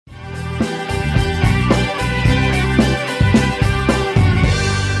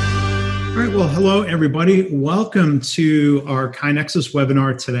Hello, everybody. Welcome to our KaiNexus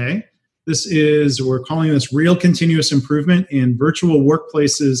webinar today. We're calling this Real Continuous Improvement in Virtual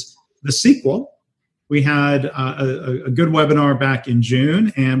Workplaces, the sequel. We had a good webinar back in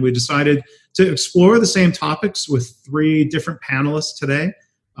June, and we decided to explore the same topics with 3 different panelists today.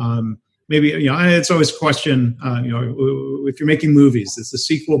 Maybe, it's always a question, if you're making movies, is the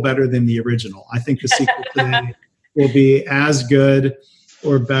sequel better than the original? I think the sequel today will be as good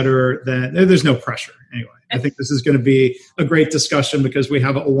or better than, there's no pressure. Anyway, I think this is going to be a great discussion because we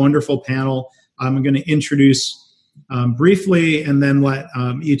have a wonderful panel. I'm going to introduce briefly and then let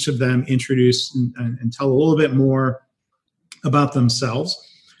each of them introduce and tell a little bit more about themselves.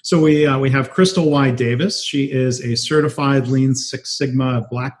 So we have Crystal Y. Davis. She is a certified Lean Six Sigma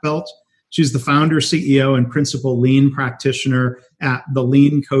Black Belt. She's the founder, CEO, and principal Lean practitioner at The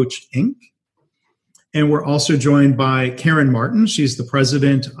Lean Coach, Inc. And we're also joined by Karen Martin. She's the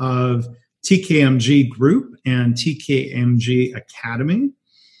president of TKMG Group and TKMG Academy.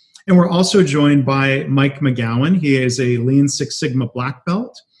 And we're also joined by Mike McGowan. He is a Lean Six Sigma Black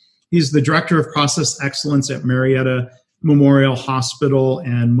Belt. He's the director of process excellence at Marietta Memorial Hospital.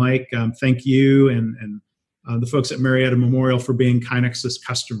 And Mike, thank you and the folks at Marietta Memorial for being KaiNexus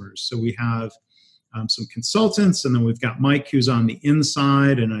customers. So we have some consultants, and then we've got Mike who's on the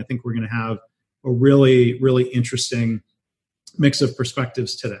inside, and I think we're going to have a really, really interesting mix of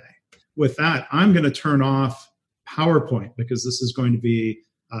perspectives today. With that, I'm going to turn off PowerPoint because this is going to be,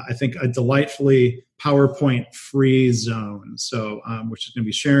 I think, a delightfully PowerPoint-free zone. So we're just going to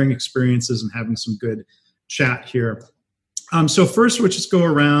be sharing experiences and having some good chat here. So first, we'll just go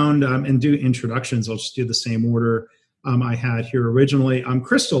around and do introductions. I'll just do the same order I had here originally.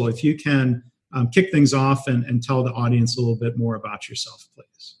 Crystal, if you can kick things off and tell the audience a little bit more about yourself, please.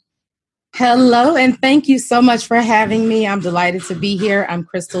 Hello, and thank you so much for having me. I'm delighted to be here. I'm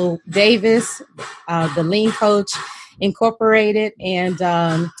Crystal Davis, the Lean Coach Incorporated, and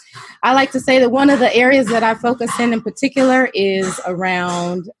I like to say that one of the areas that I focus in particular is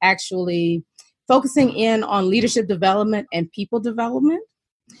around actually focusing in on leadership development and people development.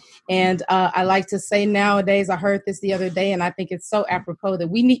 And I like to say nowadays, I heard this the other day, and I think it's so apropos that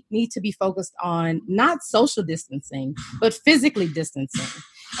we need to be focused on not social distancing, but physically distancing.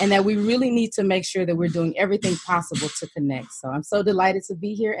 And that we really need to make sure that we're doing everything possible to connect. So I'm so delighted to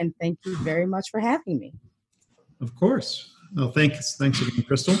be here, and thank you very much for having me. Of course. Well, thanks again,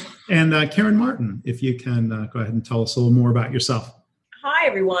 Crystal. And Karen Martin, if you can go ahead and tell us a little more about yourself. Hi,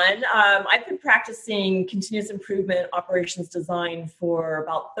 everyone. I've been practicing continuous improvement operations design for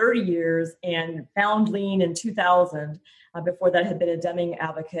about 30 years and found Lean in 2000. Before that, I had been a Deming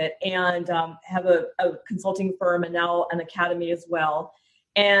advocate and have a consulting firm and now an academy as well.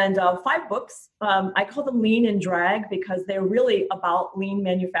 And 5 books. I call them Lean and Drag because they're really about lean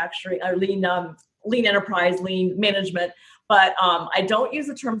manufacturing, or lean enterprise, lean management. But I don't use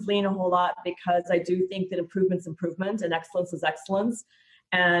the terms lean a whole lot because I do think that improvement's improvement and excellence is excellence.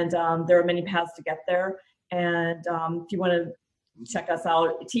 And there are many paths to get there. And if you want to check us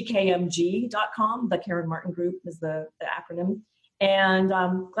out, tkmg.com, the Karen Martin Group is the acronym. And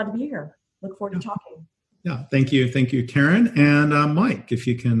I'm glad to be here. Look forward to talking. Yeah, thank you, Karen. And Mike, if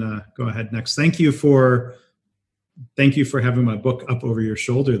you can go ahead next. Thank you for having my book up over your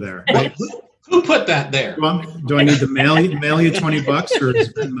shoulder there. Who put that there? Do I need to mail you $20 or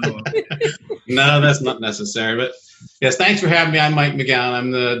just Venmo? No, that's not necessary. But yes, thanks for having me. I'm Mike McGowan. I'm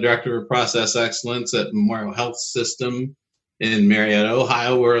the Director of Process Excellence at Memorial Health System in Marietta,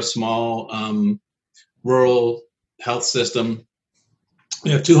 Ohio. We're a small rural health system. We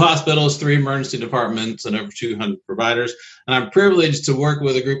have 2 hospitals, 3 emergency departments, and over 200 providers. And I'm privileged to work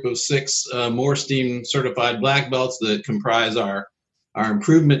with a group of 6 more STEAM certified black belts that comprise our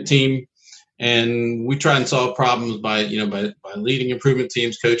improvement team. And we try and solve problems by leading improvement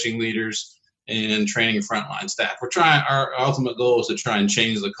teams, coaching leaders, and training frontline staff. Our ultimate goal is to try and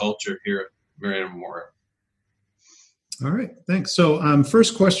change the culture here at Marietta Memorial. All right, thanks. So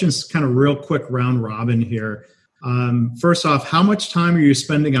first question is kind of real quick round robin here. First off, how much time are you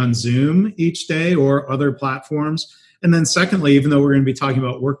spending on Zoom each day or other platforms? And then secondly, even though we're going to be talking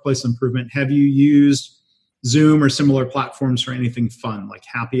about workplace improvement, have you used Zoom or similar platforms for anything fun, like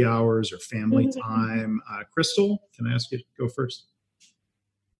happy hours or family time? Crystal, can I ask you to go first?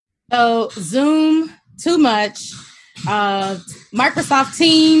 So Zoom, too much. Microsoft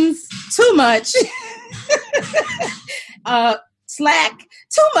Teams, too much. Slack,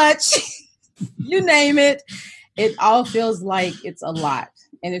 too much. You name it. It all feels like it's a lot.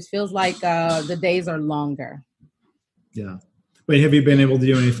 And it feels like the days are longer. Yeah. But have you been able to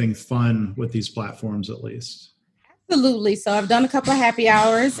do anything fun with these platforms at least? Absolutely. So I've done a couple of happy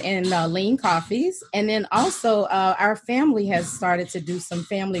hours and lean coffees. And then also our family has started to do some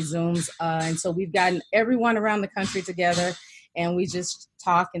family Zooms. And so we've gotten everyone around the country together and we just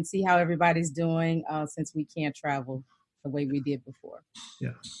talk and see how everybody's doing since we can't travel the way we did before.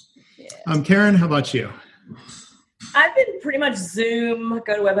 Yeah. Karen, how about you? I've been pretty much Zoom,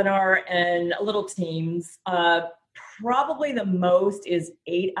 GoToWebinar, and a little Teams. Probably the most is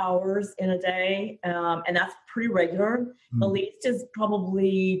 8 hours in a day, and that's pretty regular. The least is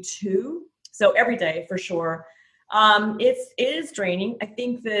probably 2, so every day for sure. It is draining. I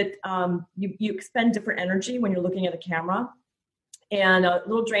think that you expend different energy when you're looking at a camera, and a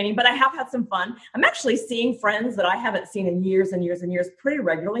little draining, but I have had some fun. I'm actually seeing friends that I haven't seen in years and years and years pretty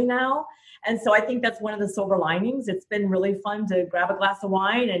regularly now. And so I think that's one of the silver linings. It's been really fun to grab a glass of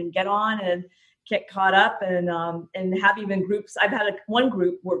wine and get on and get caught up and have even groups. I've had one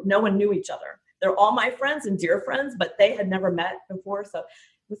group where no one knew each other. They're all my friends and dear friends, but they had never met before. So it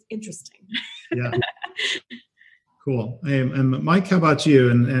was interesting. Yeah. Cool. And Mike, how about you?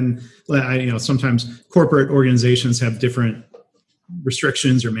 And sometimes corporate organizations have different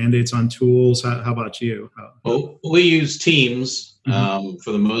restrictions or mandates on tools. How about you? Well, we use Teams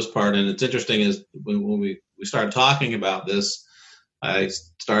for the most part, and it's interesting is when we started talking about this, I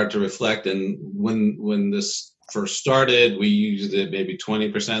started to reflect, and when this first started, we used it maybe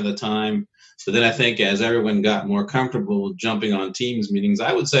 20% of the time. But then I think as everyone got more comfortable jumping on Teams meetings,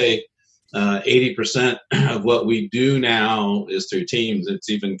 I would say 80% of what we do now is through Teams. It's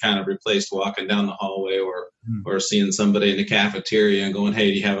even kind of replaced walking down the hallway or seeing somebody in the cafeteria and going, hey,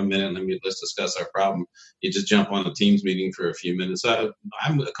 do you have a minute? Let's discuss our problem. You just jump on a Teams meeting for a few minutes.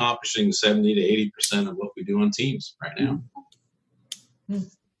 I'm accomplishing 70 to 80% of what we do on Teams right now.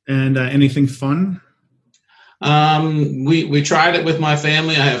 And anything fun? We tried it with my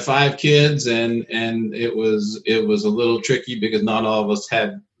family. I have 5 kids, and it was a little tricky because not all of us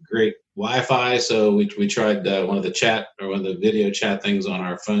had great Wi-Fi, so we tried one of the video chat things on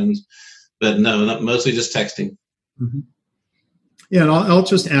our phones, but no, mostly just texting. Mm-hmm. Yeah, and I'll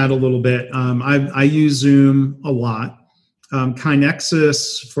just add a little bit. I use Zoom a lot.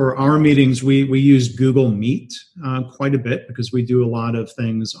 KaiNexus, for our meetings, we use Google Meet quite a bit because we do a lot of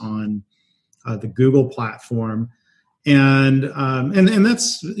things on the Google platform, and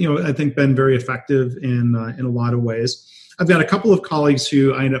that's I think been very effective in a lot of ways. I've got a couple of colleagues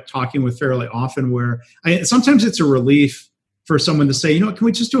who I end up talking with fairly often where sometimes it's a relief for someone to say, can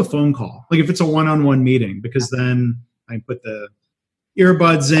we just do a phone call? Like if it's a one-on-one meeting, because then I can put the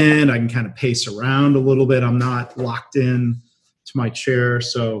earbuds in, I can kind of pace around a little bit. I'm not locked in to my chair.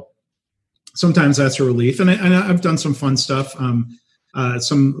 So sometimes that's a relief. And I've done some fun stuff.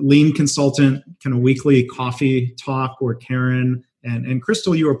 Some lean consultant kind of weekly coffee talk where Karen and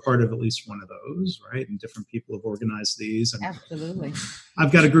Crystal, you were part of at least one of those, right? And different people have organized these. And absolutely.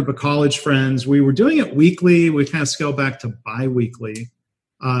 I've got a group of college friends. We were doing it weekly. We kind of scaled back to bi-weekly,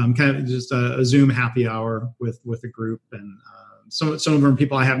 kind of just a Zoom happy hour with a group. And some of them are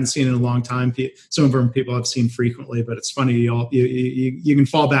people I haven't seen in a long time. Some of them are people I've seen frequently. But it's funny, you can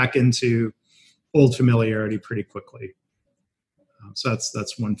fall back into old familiarity pretty quickly. So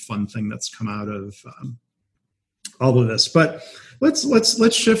that's one fun thing that's come out of all of this. But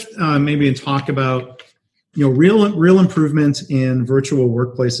let's shift maybe and talk about real improvement in virtual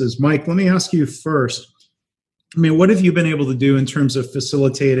workplaces. Mike, let me ask you first. What have you been able to do in terms of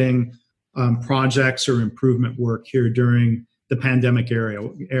facilitating projects or improvement work here during the pandemic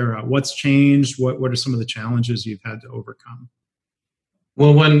era? What's changed? What are some of the challenges you've had to overcome?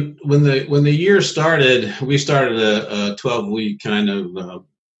 Well, when the year started, we started a 12-week kind of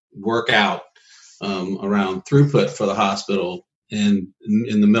workout around throughput for the hospital. And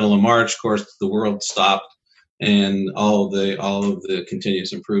in the middle of March, of course, the world stopped, and all of the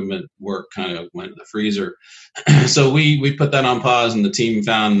continuous improvement work kind of went in the freezer. So we put that on pause, and the team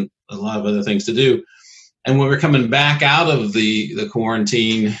found a lot of other things to do. And when we're coming back out of the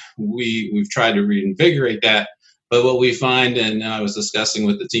quarantine, we've tried to reinvigorate that. But what we find, and I was discussing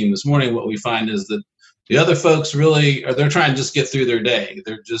with the team this morning, what we find is that the other folks they're trying to just get through their day.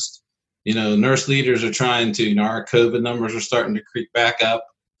 They're just, nurse leaders are trying to, our COVID numbers are starting to creep back up.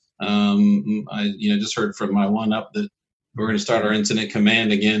 I just heard from my one up that we're going to start our incident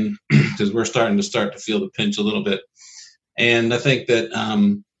command again because we're starting to feel the pinch a little bit. And I think that,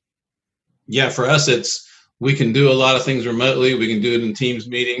 for us, we can do a lot of things remotely. We can do it in Teams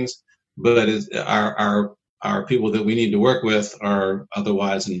meetings, but our people that we need to work with are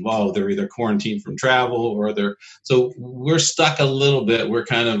otherwise involved. They're either quarantined from travel so we're stuck a little bit. We're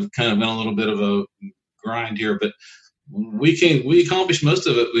kind of in a little bit of a grind here, but we accomplish most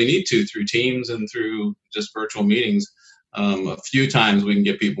of it we need to through Teams and through just virtual meetings. A few times we can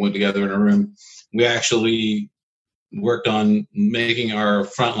get people together in a room. We actually worked on making our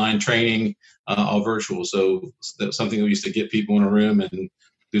frontline training all virtual. So that's something we used to get people in a room and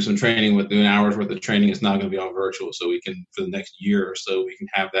do some training with doing hours worth of training. It's now going to be all virtual. So we can, for the next year or so, we can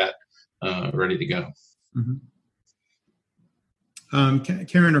have that ready to go. Mm-hmm.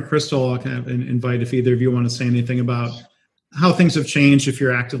 Karen or Crystal, I'll kind of invite if either of you want to say anything about how things have changed if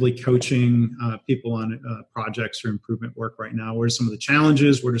you're actively coaching people on projects or improvement work right now. What are some of the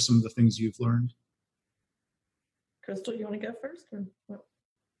challenges? What are some of the things you've learned? Crystal, you want to go first? Or what?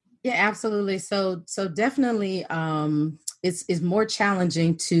 Yeah, absolutely. So definitely, it's more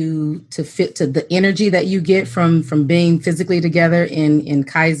challenging to fit to the energy that you get from being physically together in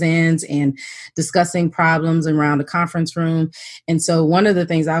Kaizens and discussing problems around a conference room. And so one of the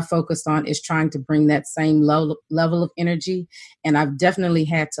things I've focused on is trying to bring that same level of energy. And I've definitely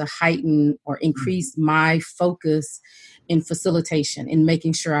had to heighten or increase my focus in facilitation, in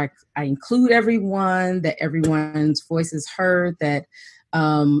making sure I include everyone, that everyone's voice is heard, that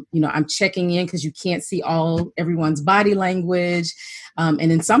I'm checking in because you can't see everyone's body language. And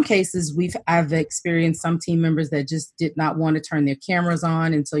in some cases, I've experienced some team members that just did not want to turn their cameras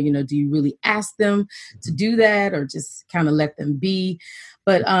on. And so, do you really ask them to do that or just kind of let them be?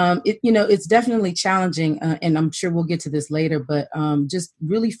 But, it's definitely challenging. And I'm sure we'll get to this later, but just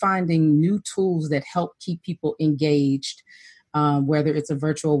really finding new tools that help keep people engaged, whether it's a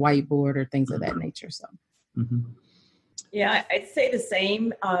virtual whiteboard or things of that nature. So. Mm-hmm. Yeah, I'd say the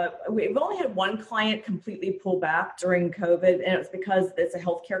same. We've only had one client completely pull back during COVID, and it was because it's a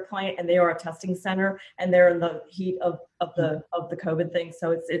healthcare client and they are a testing center and they're in the heat of the COVID thing.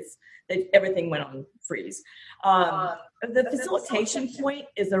 So everything went on freeze. The facilitation point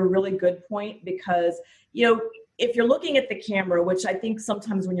is a really good point because, if you're looking at the camera, which I think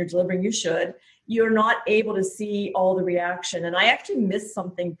sometimes when you're delivering, you're not able to see all the reaction. And I actually missed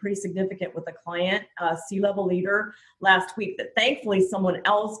something pretty significant with a client, a C-level leader last week that thankfully someone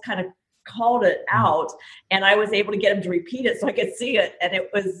else kind of called it out and I was able to get him to repeat it so I could see it. And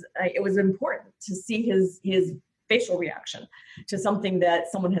it was important to see his facial reaction to something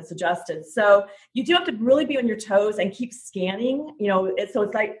that someone had suggested. So you do have to really be on your toes and keep scanning, so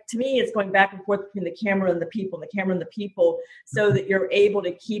it's like, to me, it's going back and forth between the camera and the people, so that you're able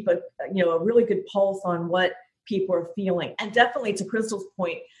to keep a really good pulse on what people are feeling. And definitely to Crystal's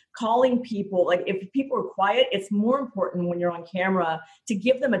point, calling people, like if people are quiet, it's more important when you're on camera to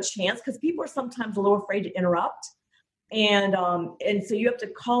give them a chance because people are sometimes a little afraid to interrupt. And so you have to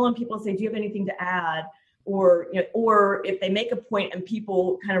call on people and say, do you have anything to add? Or if they make a point and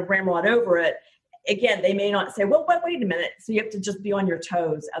people kind of ramrod over it, again, they may not say, well, wait a minute. So you have to just be on your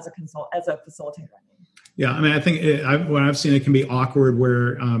toes as a facilitator. Yeah, I think when I've seen it can be awkward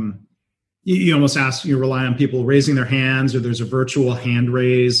where you almost rely on people raising their hands or there's a virtual hand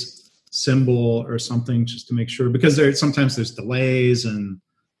raise symbol or something just to make sure, because sometimes there's delays and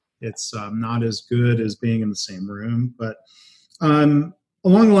it's not as good as being in the same room. But along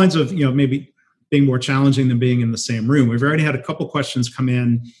the lines of, maybe being more challenging than being in the same room. We've already had a couple questions come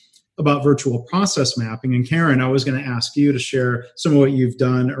in about virtual process mapping. And Karen, I was going to ask you to share some of what you've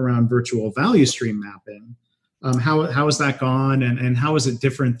done around virtual value stream mapping. How has that gone and how is it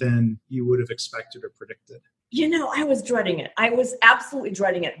different than you would have expected or predicted? I was dreading it. I was absolutely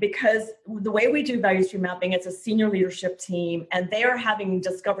dreading it because the way we do value stream mapping, it's a senior leadership team and they are having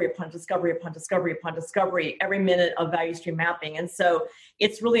discovery upon discovery upon discovery upon discovery every minute of value stream mapping. And so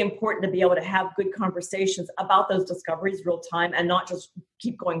it's really important to be able to have good conversations about those discoveries real time and not just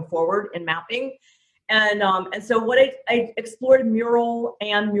keep going forward in mapping. And so what I explored Mural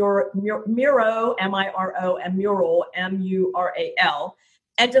and Miro, M-I-R-O, and Mural, M-U-R-A-L,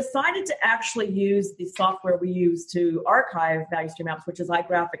 and decided to actually use the software we use to archive value stream maps, which is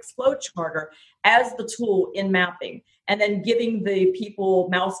iGraphics Flowcharter, as the tool in mapping, and then giving the people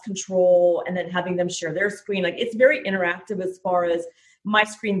mouse control and then having them share their screen. Like it's very interactive as far as my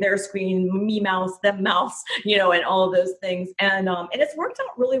screen, their screen, me mouse, them mouse, and all of those things. And it's worked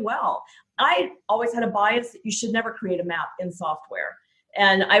out really well. I always had a bias that you should never create a map in software.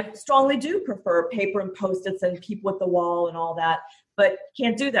 And I strongly do prefer paper and Post-its and people at the wall and all that, but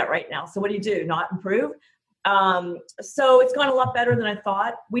can't do that right now. So what do? Not improve? So it's gone a lot better than I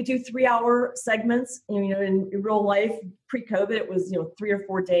thought. We do 3-hour segments. In real life, pre-COVID, it was 3 or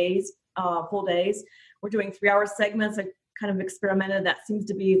 4 days, full days. We're doing 3-hour segments. I kind of experimented. That seems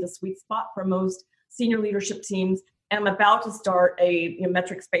to be the sweet spot for most senior leadership teams. And I'm about to start a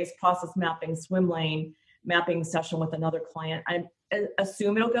metrics-based process mapping swim lane mapping session with another client.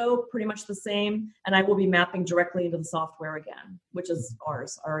 assume it'll go pretty much the same, and I will be mapping directly into the software again, which is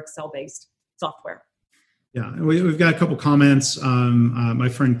our Excel-based software. Yeah, we've got a couple comments. My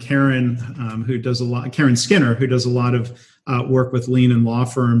friend Karen, Karen Skinner, who does a lot of work with lean and law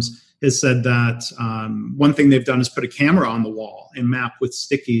firms, has said that one thing they've done is put a camera on the wall and map with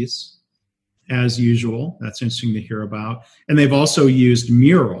stickies as usual. That's interesting to hear about. And they've also used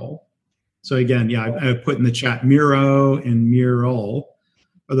Mural. So again, yeah, I put in the chat Miro and Mural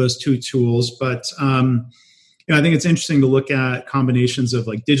are those two tools. But I think it's interesting to look at combinations of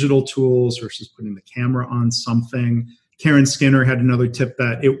like digital tools versus putting the camera on something. Karen Skinner had another tip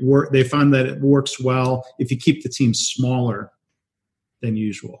that they found that it works well if you keep the team smaller than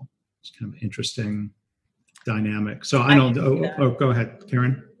usual. It's kind of an interesting dynamic. So go ahead,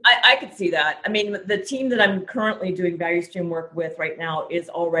 Karen. I could see that. I mean, the team that I'm currently doing value stream work with right now is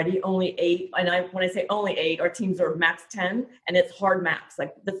already only 8. And when I say only 8, our teams are max 10, and it's hard max.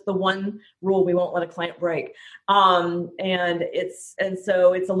 Like that's the one rule we won't let a client break. So it's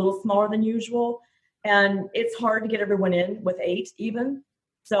a little smaller than usual, and it's hard to get everyone in with 8 even.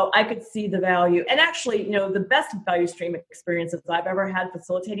 So I could see the value. And actually, the best value stream experiences I've ever had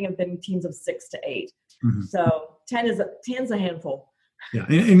facilitating have been teams of 6 to 8. Mm-hmm. So 10's a handful. Yeah,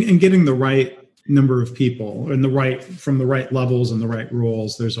 and getting the right number of people and from the right levels and the right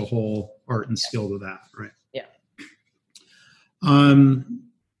roles, there's a whole art and skill to that, right? Yeah.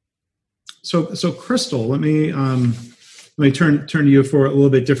 So Crystal, let me turn to you for a little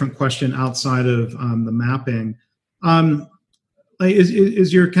bit different question outside of the mapping.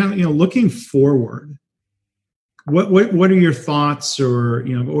 Is your kind of looking forward? What are your thoughts, or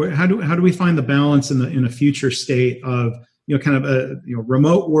how do we find the balance in a future state of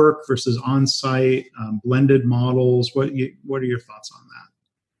remote work versus on-site, blended models? What are your thoughts on that?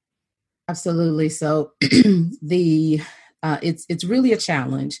 Absolutely. So it's really a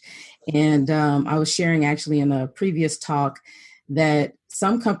challenge. And I was sharing actually in a previous talk that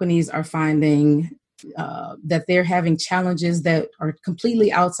some companies are finding that they're having challenges that are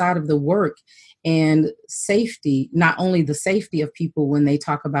completely outside of the work and safety, not only the safety of people when they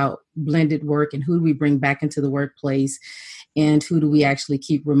talk about blended work and who do we bring back into the workplace and who do we actually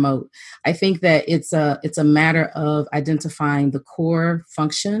keep remote. I think that it's a matter of identifying the core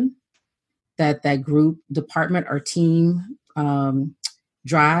function that group, department, or team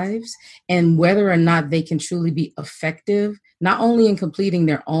drives, and whether or not they can truly be effective, not only in completing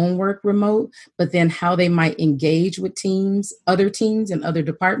their own work remote, but then how they might engage with other teams and other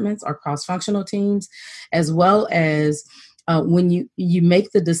departments or cross-functional teams, as well as when you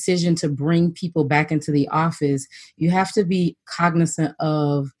make the decision to bring people back into the office, you have to be cognizant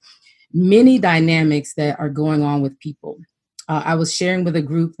of many dynamics that are going on with people. I was sharing with a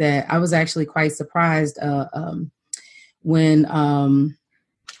group that I was actually quite surprised when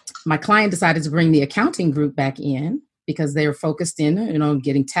my client decided to bring the accounting group back in because they were focused in,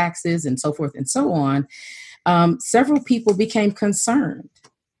 getting taxes and so forth and so on. Several people became concerned.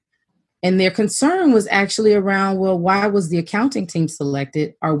 And their concern was actually around, well, why was the accounting team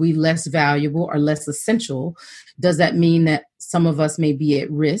selected? Are we less valuable or less essential? Does that mean that some of us may be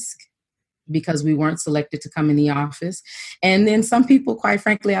at risk because we weren't selected to come in the office? And then some people, quite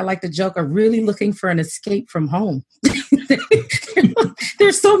frankly, I like to joke, are really looking for an escape from home.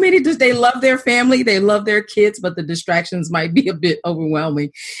 There's so many, they love their family, they love their kids, but the distractions might be a bit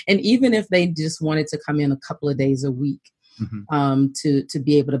overwhelming. And even if they just wanted to come in a couple of days a week, to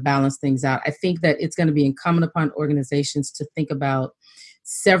be able to balance things out, I think that it's going to be incumbent upon organizations to think about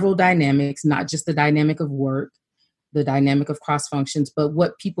several dynamics, not just the dynamic of work, the dynamic of cross functions, but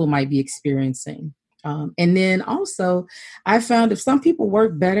what people might be experiencing. And then also, I found if some people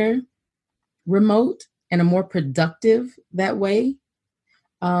work better remote and are more productive that way,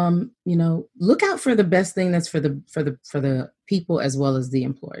 look out for the best thing that's for the people as well as the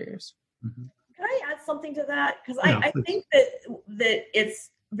employers. Mm-hmm. Can I add something to that? Because I think that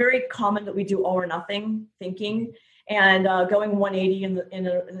it's very common that we do all or nothing thinking, and going 180 in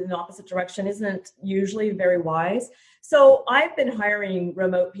the opposite direction isn't usually very wise. So I've been hiring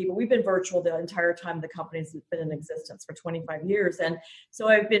remote people. We've been virtual the entire time the company's been in existence for 25 years. And so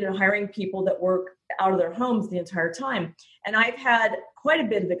I've been hiring people that work out of their homes the entire time. And I've had quite a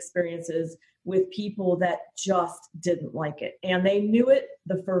bit of experiences with people that just didn't like it. And they knew it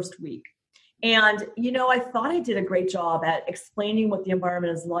the first week. And, I thought I did a great job at explaining what the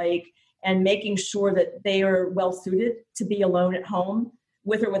environment is like and making sure that they are well suited to be alone at home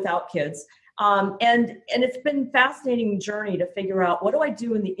with or without kids. And it's been a fascinating journey to figure out what do I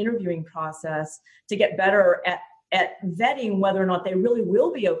do in the interviewing process to get better at at vetting whether or not they really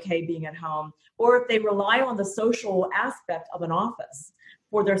will be okay being at home, or if they rely on the social aspect of an office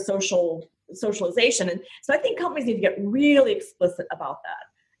for their socialization. And so I think companies need to get really explicit about that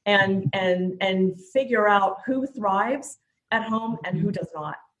and figure out who thrives at home and who does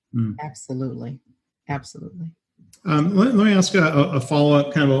not. Absolutely. Let me ask a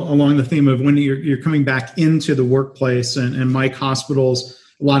follow-up kind of along the theme of when you're coming back into the workplace, and Mike, hospitals,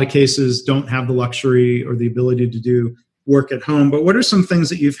 a lot of cases don't have the luxury or the ability to do work at home. But what are some things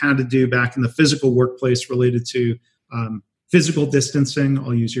that you've had to do back in the physical workplace related to physical distancing?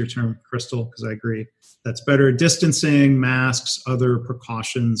 I'll use your term, Crystal, because I agree that's better. Distancing, masks, other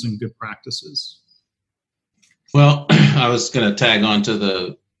precautions, and good practices. Well, I was going to tag on to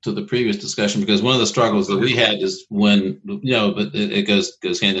the previous discussion, because one of the struggles that we had is when, but it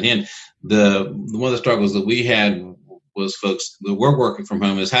goes hand in hand. One of the struggles that we had was folks that were working from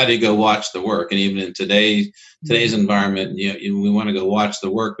home is how do you go watch the work? And even in today's environment, we want to go watch the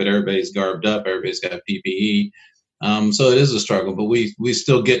work, but everybody's garbed up, everybody's got PPE. So it is a struggle, but we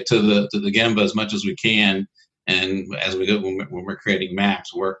still get to the Gemba as much as we can, and as we go when we're creating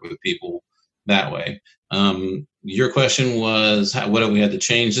maps, work with people that way. Your question was what have we had to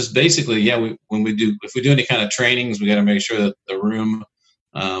change? Just basically, if we do any kind of trainings, we got to make sure that the room,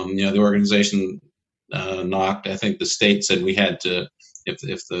 the organization knocked. I think the state said we had to, if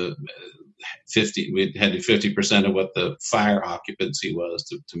the 50, we had to do 50% of what the fire occupancy was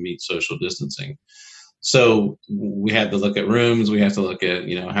to meet social distancing. So we had to look at rooms. We have to look at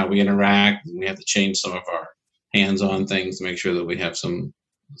how we interact. We have to change some of our hands-on things to make sure that we have some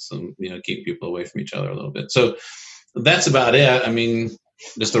keep people away from each other a little bit. So that's about it. I mean,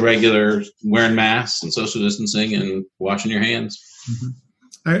 just the regular wearing masks and social distancing and washing your hands. Mm-hmm.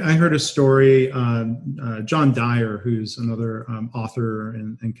 I heard a story, John Dyer, who's another author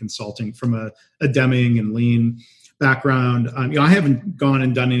and consulting from a Deming and Lean background. I haven't gone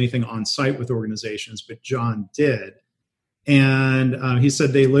and done anything on site with organizations, but John did. And he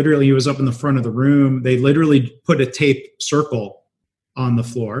said he was up in the front of the room. They literally put a tape circle on the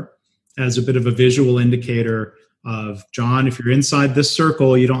floor as a bit of a visual indicator of, John, if you're inside this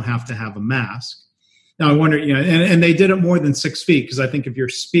circle, you don't have to have a mask. Now, I wonder, and they did it more than 6 feet, because I think if you're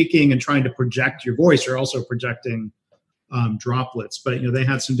speaking and trying to project your voice, you're also projecting droplets. But, they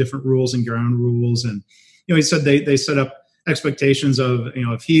had some different rules and ground rules. And, he said they set up expectations of,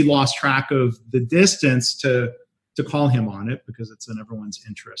 if he lost track of the distance to call him on it, because it's in everyone's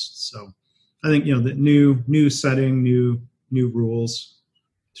interest. So I think, the new setting, new rules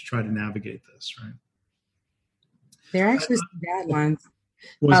to try to navigate this, right? There are actually some guidelines.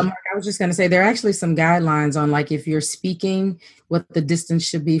 Mark, I was just going to say, there are actually some guidelines on, like, if you're speaking, what the distance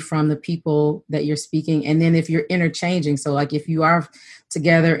should be from the people that you're speaking. And then if you're interchanging, so like if you are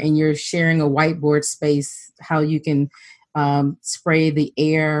together and you're sharing a whiteboard space, how you can spray the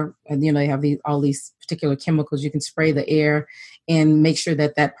air, and they have all these particular chemicals, you can spray the air and make sure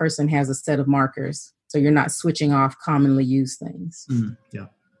that person has a set of markers, so you're not switching off commonly used things. Yeah.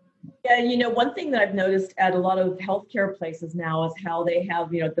 Yeah, one thing that I've noticed at a lot of healthcare places now is how they have,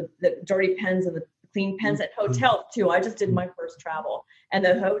 the dirty pens and the clean pens at hotels too. I just did my first travel, and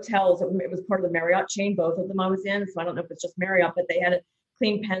the hotels, it was part of the Marriott chain, both of them I was in. So I don't know if it's just Marriott, but they had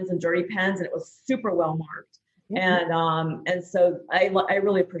clean pens and dirty pens, and it was super well marked. Mm-hmm. And so I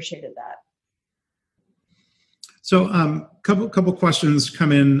really appreciated that. So couple questions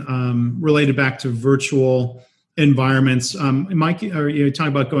come in related back to virtual environments. Mike, you're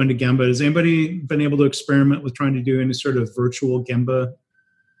talking about going to Gemba. Has anybody been able to experiment with trying to do any sort of virtual Gemba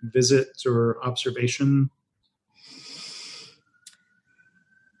visit or observation?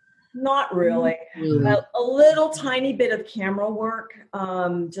 Not really. A little tiny bit of camera work,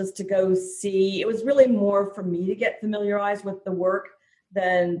 just to go see. It was really more for me to get familiarized with the work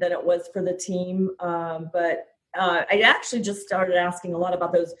than it was for the team. But I actually just started asking a lot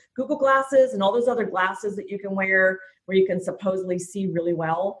about those Google glasses and all those other glasses that you can wear where you can supposedly see really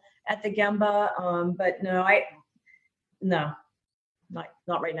well at the Gemba. But no,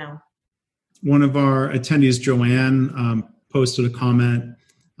 not right now. One of our attendees, Joanne, posted a comment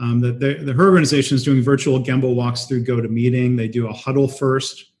that her organization is doing virtual Gemba walks through GoToMeeting. They do a huddle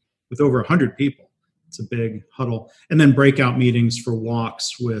first with over 100 people. It's a big huddle, and then breakout meetings for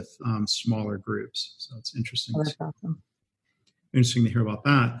walks with smaller groups. So it's interesting. Oh, that's awesome. Interesting to hear about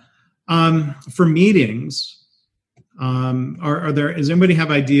that. For meetings, does anybody have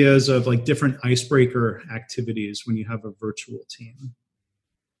ideas of like different icebreaker activities when you have a virtual team?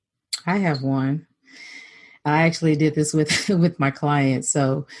 I have one. I actually did this with my clients.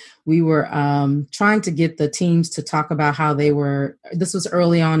 So we were trying to get the teams to talk about how they were, this was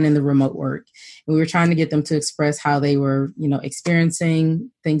early on in the remote work, and we were trying to get them to express how they were, experiencing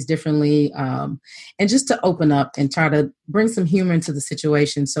things differently, and just to open up and try to bring some humor into the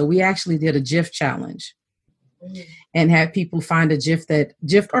situation. So we actually did a GIF challenge. And had people find a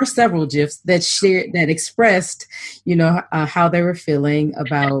GIF or several GIFs that expressed, how they were feeling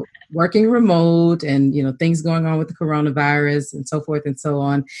about working remote and, things going on with the coronavirus and so forth and so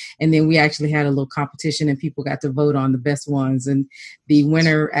on. And then we actually had a little competition and people got to vote on the best ones. And the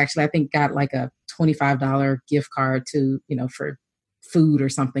winner actually, I think, got like a $25 gift card to, for food or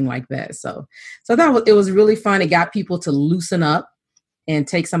something like that. So it was really fun. It got people to loosen up and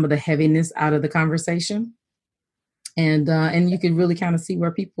take some of the heaviness out of the conversation. And you could really kind of see where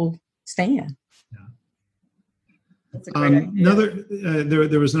people stand. Yeah. That's a great idea.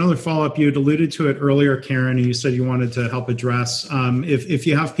 There was another follow-up. You had alluded to it earlier, Karen, and you said you wanted to help address if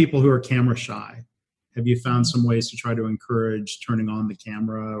you have people who are camera shy. Have you found some ways to try to encourage turning on the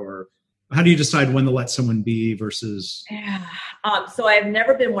camera, or how do you decide when to let someone be versus? Yeah. So I've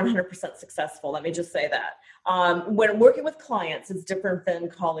never been 100% successful. Let me just say that. When working with clients, it's different than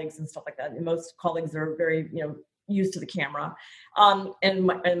colleagues and stuff like that. And most colleagues are very, used to the camera, and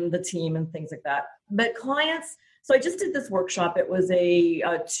the team and things like that. But clients, so I just did this workshop. It was it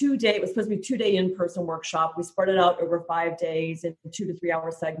was supposed to be a 2-day in-person workshop. We spread it out over 5 days in 2 to 3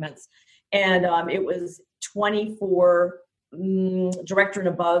 hour segments. And it was 24 director and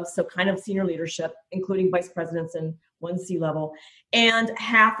above, so kind of senior leadership, including vice presidents and 1 C-level. And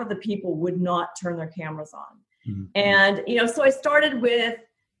half of the people would not turn their cameras on. Mm-hmm. And, so I started with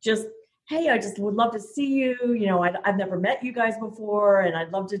just, hey, I just would love to see you. I've never met you guys before, and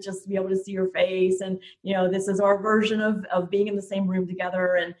I'd love to just be able to see your face. And, this is our version of being in the same room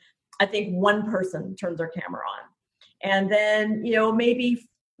together. And I think one person turns their camera on. And then, maybe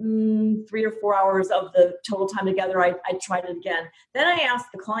 3 or 4 hours of the total time together, I tried it again. Then I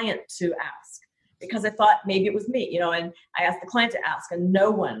asked the client to ask, because I thought maybe it was me, and I asked the client to ask, and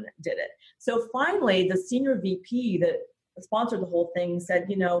no one did it. So finally, the senior VP that sponsored the whole thing said,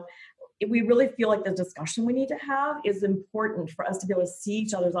 we really feel like the discussion we need to have is important for us to be able to see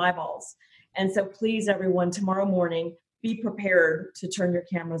each other's eyeballs. And so please, everyone, tomorrow morning, be prepared to turn your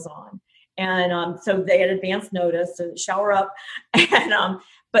cameras on. And so they had advance notice to shower up, and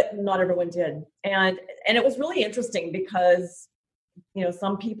but not everyone did. And it was really interesting because,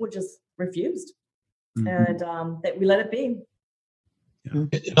 some people just refused, mm-hmm. and that we let it be. Yeah.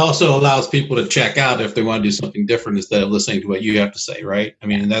 It also allows people to check out if they want to do something different instead of listening to what you have to say, right? I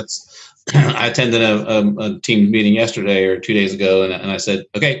mean, I attended a team meeting yesterday or 2 days ago, and I said,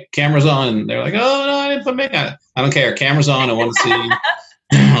 okay, camera's on. And they're like, oh, no, I didn't put makeup. I don't care. Camera's on. I want to see.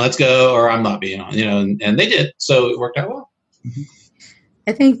 Let's go, or I'm not being on, and they did. So it worked out well. Mm-hmm.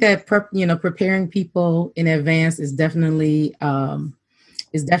 I think that, preparing people in advance is definitely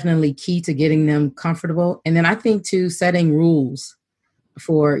key to getting them comfortable. And then I think, too, setting rules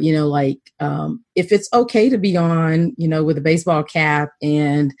for, if it's okay to be on, with a baseball cap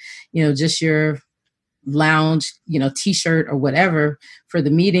and, just your lounge, t-shirt or whatever for the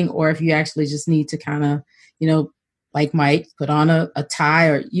meeting, or if you actually just need to kind of, like Mike, put on a tie,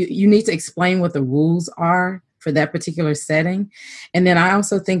 or you need to explain what the rules are for that particular setting. And then I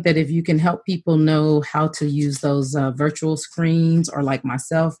also think that if you can help people know how to use those virtual screens, or like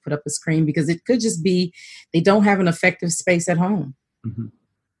myself, put up a screen, because it could just be they don't have an effective space at home. Mm-hmm.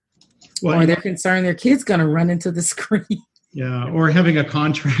 Or they're concerned their kid's going to run into the screen. Yeah, or having a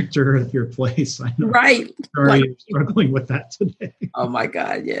contractor at your place. I know. Right. Sorry, you're struggling with that today. Oh my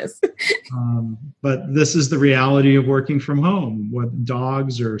God, yes. But this is the reality of working from home. What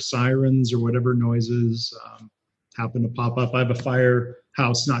dogs or sirens or whatever noises happen to pop up. I have a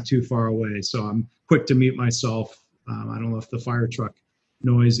firehouse not too far away, so I'm quick to mute myself. I don't know if the fire truck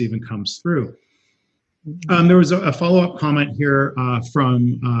noise even comes through. There was a follow-up comment here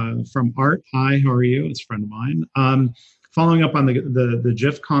from Art. Hi, how are you? It's a friend of mine. Following up on the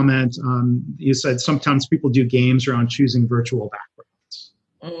GIF comment, you said sometimes people do games around choosing virtual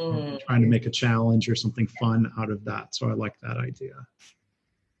backgrounds, trying to make a challenge or something fun out of that. So I like that idea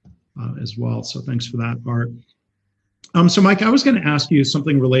as well. So thanks for that, Art. So Mike, I was going to ask you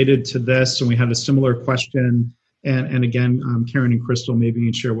something related to this, and we had a similar question. And again, Karen and Crystal, maybe you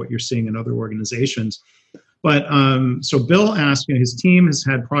can share what you're seeing in other organizations. But so Bill asked, his team has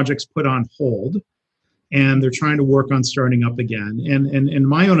had projects put on hold, and they're trying to work on starting up again. And in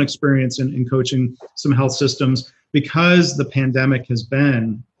my own experience in coaching some health systems, because the pandemic has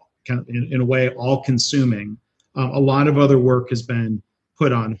been kind of in a way all-consuming, a lot of other work has been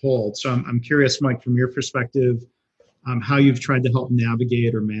put on hold. So I'm curious, Mike, from your perspective, how you've tried to help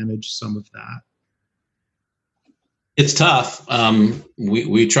navigate or manage some of that. It's tough.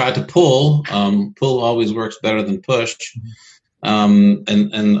 We try to pull. Pull always works better than push. And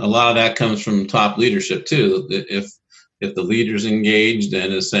a lot of that comes from top leadership too. If the leader's engaged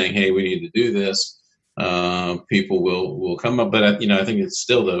and is saying, "Hey, we need to do this," people will come up. But I think it's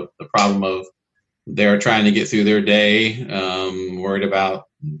still the problem of they're trying to get through their day, worried about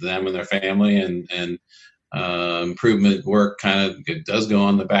them and their family, and improvement work it does go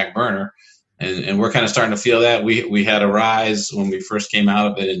on the back burner. And we're kind of starting to feel that. We had a rise when we first came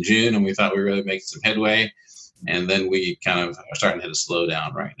out of it in June, and we thought we were really making some headway. And then we kind of are starting to hit a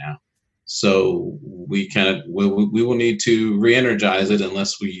slowdown right now. So we will need to re-energize it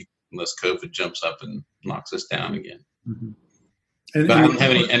unless COVID jumps up and knocks us down again. Mm-hmm. But I don't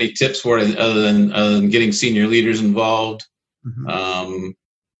have any tips for it other than getting senior leaders involved. Mm-hmm.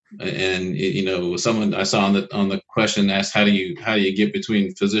 And someone I saw on the question asked, how do you get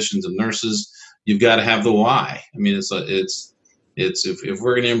between physicians and nurses? You've got to have the why. I mean, it's if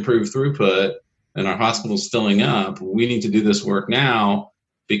we're going to improve throughput and our hospital's filling up, we need to do this work now,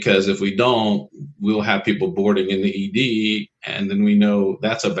 because if we don't, we'll have people boarding in the ED, and then we know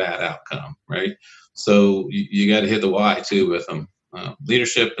that's a bad outcome, right? So you got to hit the why too with them,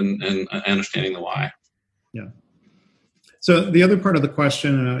 leadership and understanding the why. Yeah. So the other part of the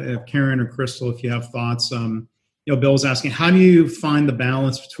question, if Karen or Crystal, if you have thoughts, Bill was asking, how do you find the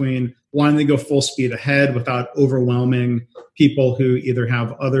balance between wanting to go full speed ahead without overwhelming people who either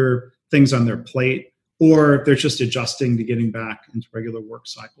have other things on their plate or they're just adjusting to getting back into regular work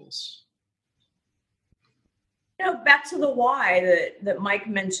cycles? Back to the why that Mike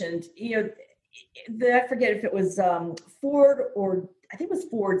mentioned, I forget if it was Ford or I think it was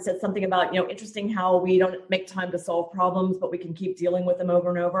Ford said something about, interesting how we don't make time to solve problems, but we can keep dealing with them over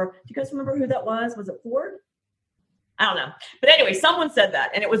and over. Do you guys remember who that was? Was it Ford? I don't know. But anyway, someone said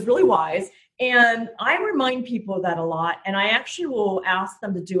that, and it was really wise. And I remind people of that a lot. And I actually will ask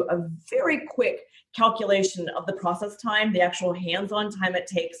them to do a very quick calculation of the process time, the actual hands-on time it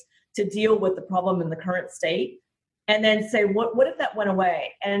takes to deal with the problem in the current state. And then say, what if that went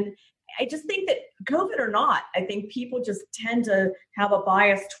away? And I just think that COVID or not, I think people just tend to have a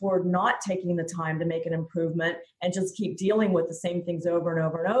bias toward not taking the time to make an improvement and just keep dealing with the same things over and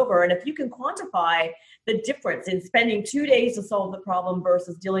over and over. And if you can quantify the difference in spending 2 days to solve the problem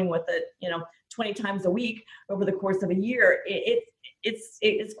versus dealing with it, 20 times a week over the course of a year,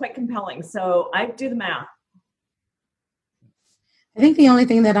 it's quite compelling. So I do the math. I think the only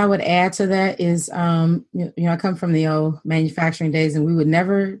thing that I would add to that is, I come from the old manufacturing days, and we would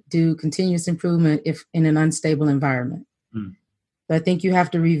never do continuous improvement if in an unstable environment. Mm. So I think you have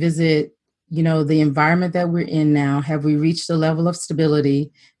to revisit, the environment that we're in now. Have we reached a level of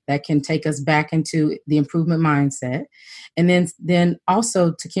stability that can take us back into the improvement mindset? And then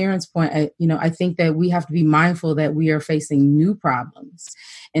also to Karen's point, I think that we have to be mindful that we are facing new problems.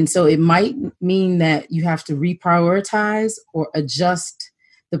 And so it might mean that you have to reprioritize or adjust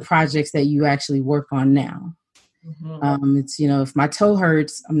the projects that you actually work on now. Mm-hmm. It's, if my toe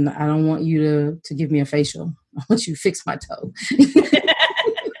hurts, I don't want you to give me a facial. I want you to fix my toe.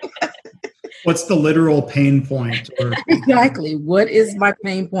 What's the literal pain point? Exactly. What is my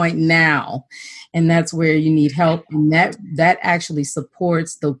pain point now? And that's where you need help. And that actually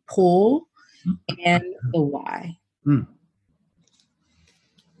supports the pull and the why. Mm.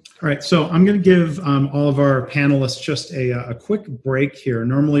 All right. So I'm going to give all of our panelists just a quick break here.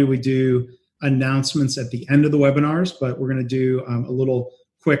 Normally we do announcements at the end of the webinars, but we're going to do a little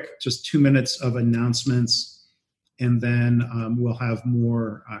quick, just 2 minutes of announcements, and then we'll have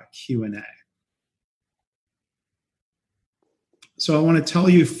more Q&A. So I want to tell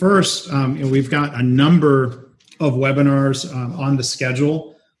you first, we've got a number of webinars on the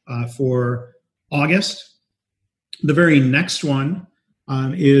schedule for August. The very next one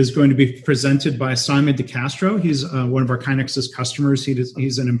is going to be presented by Simon DeCastro. He's one of our KaiNexus customers.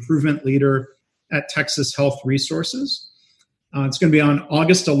 He's an improvement leader at Texas Health Resources. It's going to be on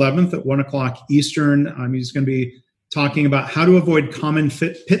August 11th at 1 o'clock Eastern. He's going to be talking about how to avoid common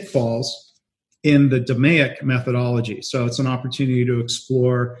pitfalls in the DMAIC methodology. So it's an opportunity to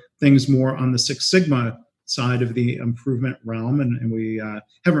explore things more on the Six Sigma side of the improvement realm. And we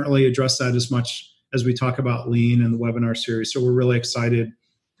haven't really addressed that as much as we talk about lean in the webinar series. So we're really excited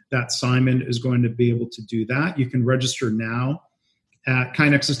that Simon is going to be able to do that. You can register now at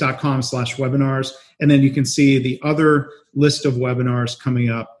kainexus.com/webinars. And then you can see the other list of webinars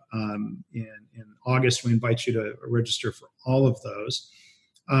coming up in August. We invite you to register for all of those.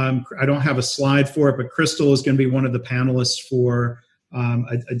 I don't have a slide for it, but Crystal is going to be one of the panelists for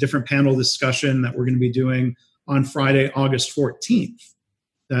a different panel discussion that we're going to be doing on Friday, August 14th.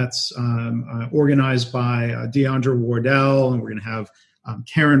 That's organized by Deandra Wardell, and we're going to have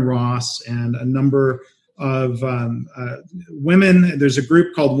Karen Ross and a number of women. There's a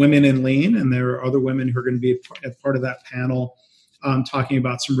group called Women in Lean, and there are other women who are going to be a part of that panel talking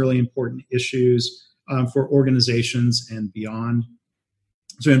about some really important issues for organizations and beyond.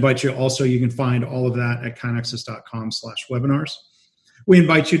 So I invite you also, you can find all of that at KaiNexus.com/webinars. We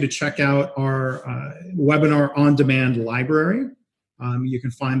invite you to check out our webinar on-demand library. You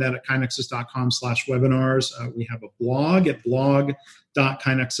can find that at KaiNexus.com/webinars. We have a blog at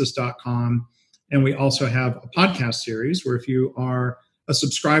blog.kainexus.com. And we also have a podcast series where if you are a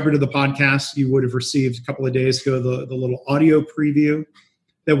subscriber to the podcast, you would have received a couple of days ago the little audio preview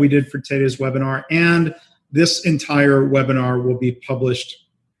that we did for today's webinar. And this entire webinar will be published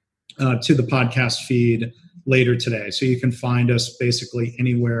to the podcast feed later today. So you can find us basically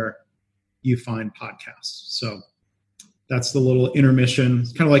anywhere you find podcasts. So that's the little intermission.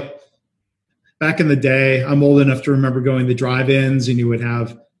 It's kind of like back in the day, I'm old enough to remember going to drive-ins and you would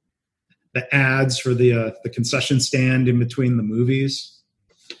have the ads for the concession stand in between the movies.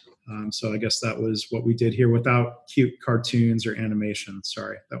 So I guess that was what we did here without cute cartoons or animation.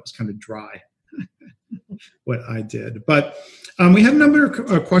 Sorry, that was kind of dry, what I did. But we have a number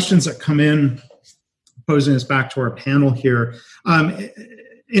of questions that come in, posing us back to our panel here.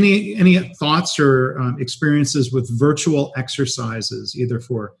 Any thoughts or experiences with virtual exercises, either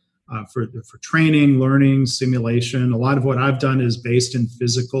for training, learning, simulation? A lot of what I've done is based in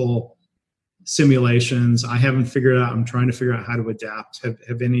physical simulations. I haven't figured out, I'm trying to figure out how to adapt.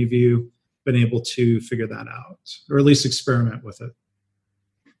 Have any of you been able to figure that out, or at least experiment with it?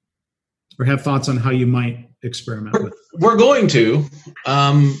 Or have thoughts on how you might experiment with it? We're going to.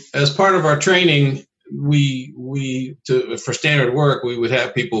 As part of our training, for standard work, we would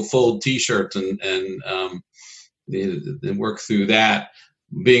have people fold T-shirts and work through that.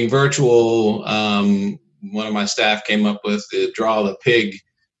 Being virtual, one of my staff came up with draw the pig.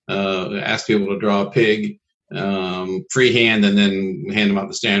 Ask people to draw a pig freehand, and then hand them out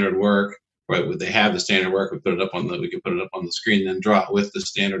the standard work. Right? Would they have the standard work? We could put it up on the screen, and then draw it with the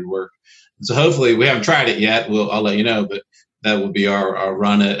standard work. So hopefully, we haven't tried it yet. I'll let you know, but that will be our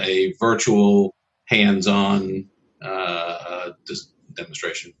run at a virtual hands-on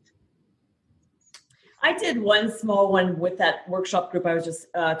demonstration. I did one small one with that workshop group I was just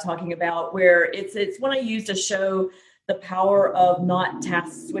talking about, where it's one I used to show the power of not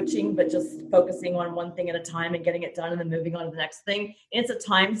task switching, but just focusing on one thing at a time and getting it done and then moving on to the next thing. And it's a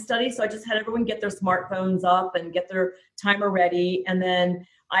time study. So I just had everyone get their smartphones up and get their timer ready. And then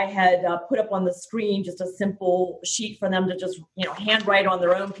I had put up on the screen just a simple sheet for them to just, handwrite on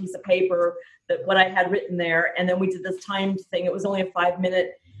their own piece of paper what I had written there. And then we did this timed thing. It was only a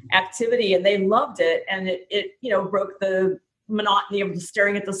 5-minute activity, and they loved it. And it broke the monotony of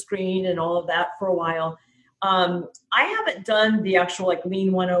staring at the screen and all of that for a while. I haven't done the actual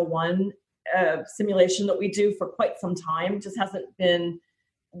Lean 101 simulation that we do for quite some time. It just hasn't been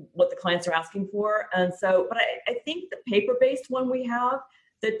what the clients are asking for. And so, but I think the paper-based one we have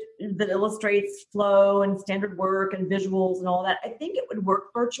that illustrates flow and standard work and visuals and all that, I think it would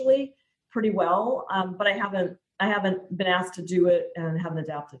work virtually pretty well. But I haven't been asked to do it and haven't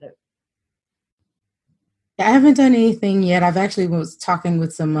adapted it. I haven't done anything yet. I've actually was talking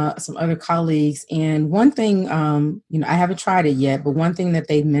with some other colleagues, and one thing, I haven't tried it yet, but one thing that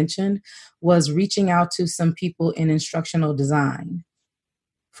they mentioned was reaching out to some people in instructional design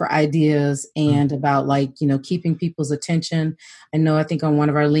for ideas and about keeping people's attention. I think on one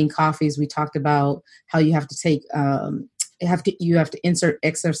of our Lean Coffees, we talked about how you have to take, you have to insert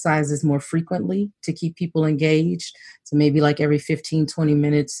exercises more frequently to keep people engaged. So maybe every 15, 20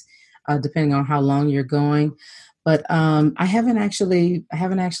 minutes, depending on how long you're going. But I haven't actually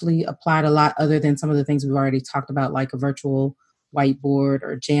applied a lot other than some of the things we've already talked about, like a virtual whiteboard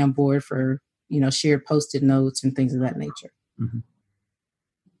or Jamboard for, shared Post-it notes and things of that nature. Mm-hmm.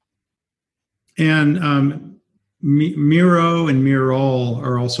 And Miro and Mural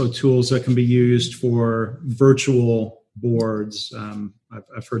are also tools that can be used for virtual boards.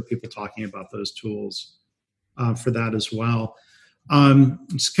 I've heard people talking about those tools for that as well.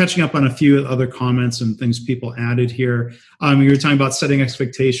 Just catching up on a few other comments and things people added here. You were talking about setting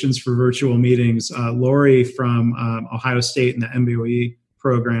expectations for virtual meetings. Lori from Ohio State in the MBOE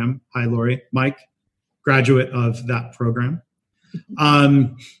program. Hi, Lori. Mike, graduate of that program.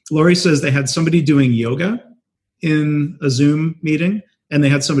 Lori says they had somebody doing yoga in a Zoom meeting, and they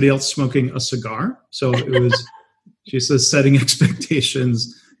had somebody else smoking a cigar. So it was, she says, setting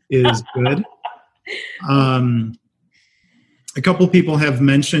expectations is good. A couple people have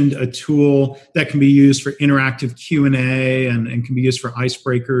mentioned a tool that can be used for interactive Q&A and can be used for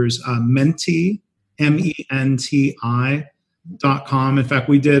icebreakers. Menti, MENTI.com. In fact,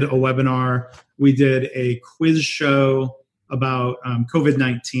 we did a webinar. We did a quiz show about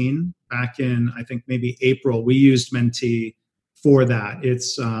COVID-19 back in, I think, maybe April. We used Menti for that.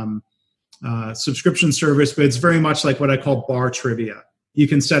 It's a subscription service, but it's very much like what I call bar trivia. You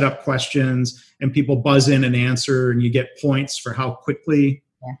can set up questions and people buzz in and answer, and you get points for how quickly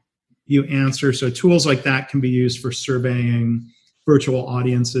you answer. So tools like that can be used for surveying virtual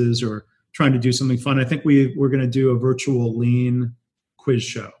audiences or trying to do something fun. I think we're going to do a virtual lean quiz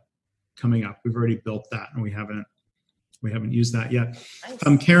show coming up. We've already built that, and we haven't used that yet.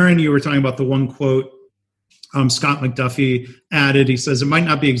 Nice. Karen, you were talking about the one quote Scott McDuffie added. He says, it might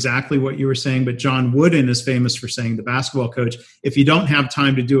not be exactly what you were saying, but John Wooden is famous for saying, the basketball coach, if you don't have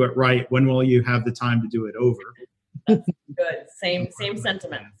time to do it right, when will you have the time to do it over? That's good. Same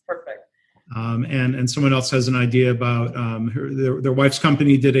sentiment. Perfect. And someone else has an idea about their wife's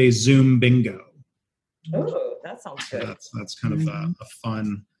company did a Zoom bingo. Oh, that sounds good. So that's kind of a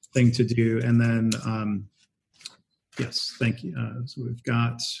fun thing to do. And then, yes, thank you. So we've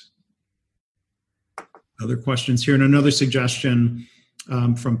got other questions here, and another suggestion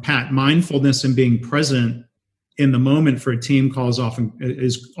from Pat. Mindfulness and being present in the moment for a team call is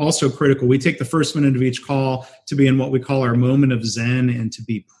also critical. We take the first minute of each call to be in what we call our moment of Zen and to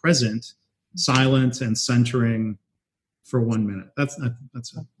be present, silent, and centering for 1 minute. That's nice.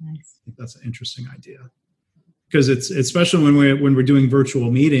 I think that's an interesting idea, because it's especially when we're doing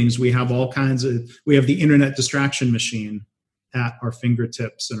virtual meetings, we have we have the internet distraction machine at our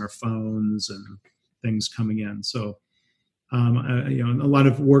fingertips and our phones and things coming in. So, in a lot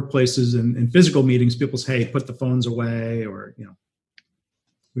of workplaces and physical meetings, people say, "Hey, put the phones away," or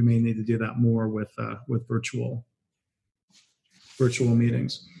we may need to do that more with virtual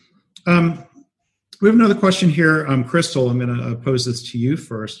meetings. We have another question here, Crystal. I'm going to pose this to you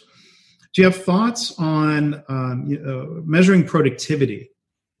first. Do you have thoughts on measuring productivity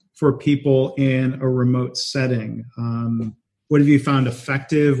for people in a remote setting? What have you found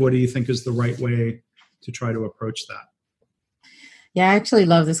effective? What do you think is the right way to try to approach that? Yeah, I actually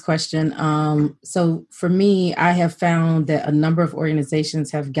love this question. So for me, I have found that a number of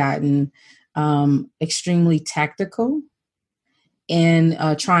organizations have gotten extremely tactical in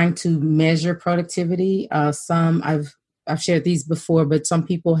trying to measure productivity. Some I've shared these before, but some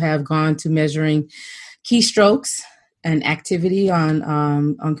people have gone to measuring keystrokes and activity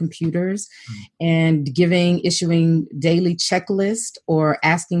on computers, and issuing daily checklist, or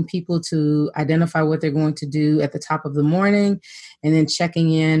asking people to identify what they're going to do at the top of the morning, and then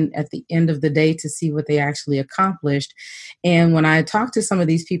checking in at the end of the day to see what they actually accomplished. And when I talked to some of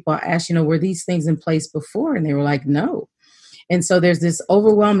these people, I asked, were these things in place before? And they were like, no. And so there's this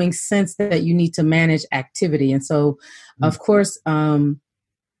overwhelming sense that you need to manage activity. And so, of course,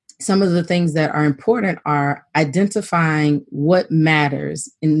 some of the things that are important are identifying what matters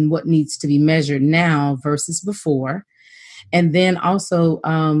and what needs to be measured now versus before. And then also,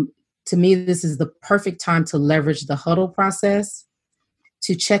 to me, this is the perfect time to leverage the huddle process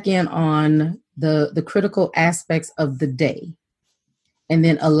to check in on the critical aspects of the day, and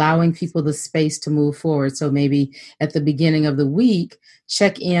then allowing people the space to move forward. So maybe at the beginning of the week,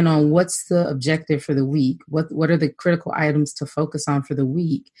 check in on what's the objective for the week. What are the critical items to focus on for the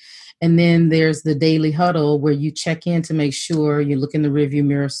week? And then there's the daily huddle, where you check in to make sure you look in the rearview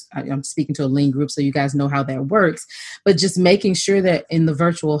mirror. I'm speaking to a lean group, so you guys know how that works. But just making sure that in the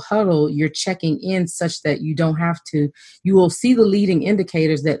virtual huddle, you're checking in such that you will see the leading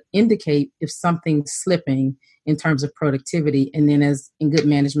indicators that indicate if something's slipping in terms of productivity. And then, as in good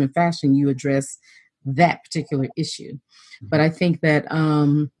management fashion, you address that particular issue. But I think that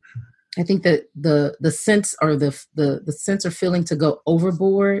the sense or the sense or feeling to go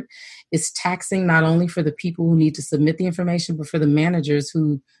overboard is taxing, not only for the people who need to submit the information, but for the managers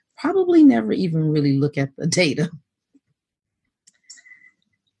who probably never even really look at the data.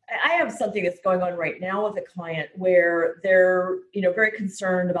 I have something that's going on right now with a client where they're, very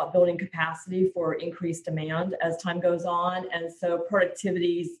concerned about building capacity for increased demand as time goes on. And so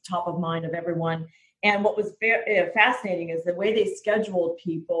productivity is top of mind of everyone. And what was fascinating is the way they scheduled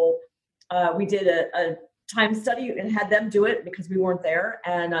people. We did a time study and had them do it because we weren't there,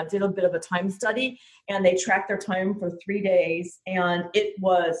 and did a bit of a time study, and they tracked their time for 3 days, and it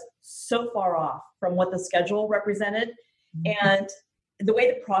was so far off from what the schedule represented. Mm-hmm. And the way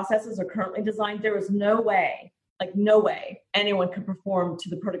the processes are currently designed, there was no way anyone could perform to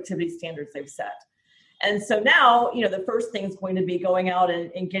the productivity standards they've set. And so now, the first thing is going to be going out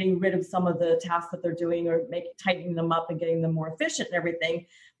and getting rid of some of the tasks that they're doing, or tightening them up and getting them more efficient and everything.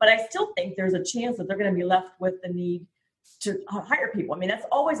 But I still think there's a chance that they're going to be left with the need to hire people. I mean, that's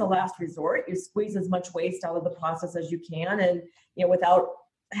always a last resort. You squeeze as much waste out of the process as you can, and without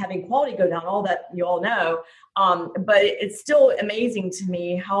having quality go down, all that you all know. But it's still amazing to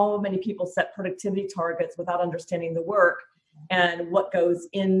me how many people set productivity targets without understanding the work and what goes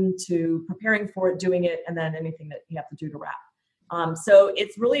into preparing for it, doing it, and then anything that you have to do to wrap. So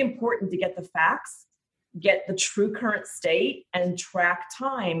it's really important to get the facts, get the true current state, and track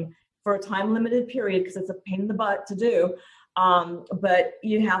time for a time limited period, because it's a pain in the butt to do. But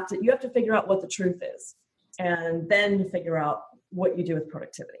you have to figure out what the truth is, and then figure out what you do with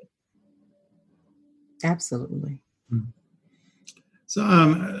productivity. Absolutely. So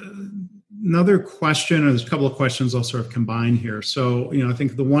another question, or there's a couple of questions I'll sort of combine here. So, I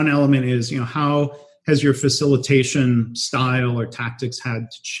think the one element is, how has your facilitation style or tactics had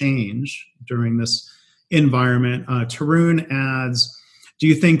to change during this environment? Tarun adds, do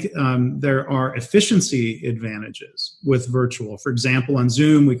you think there are efficiency advantages with virtual? For example, on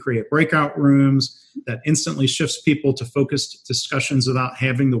Zoom, we create breakout rooms that instantly shifts people to focused discussions without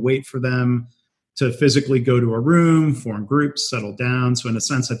having to wait for them to physically go to a room, form groups, settle down. So in a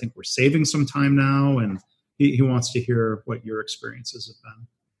sense, I think we're saving some time now, and he wants to hear what your experiences have been.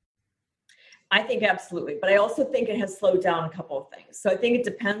 I think absolutely, but I also think it has slowed down a couple of things. So I think it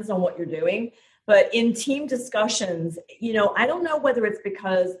depends on what you're doing. But in team discussions, I don't know whether it's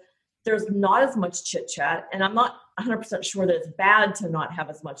because there's not as much chit chat, and I'm not 100% sure that it's bad to not have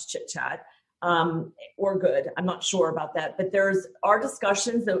as much chit chat or good. I'm not sure about that. But our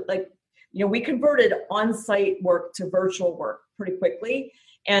discussions that we converted on-site work to virtual work pretty quickly.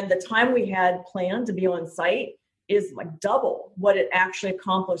 And the time we had planned to be on site is like double what it actually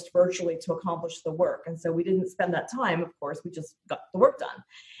accomplished virtually to accomplish the work. And so we didn't spend that time, of course, we just got the work done.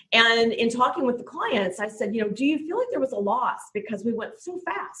 And in talking with the clients, I said, do you feel like there was a loss because we went so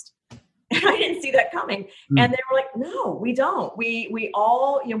fast? And I didn't see that coming. And they were like, no, we don't. We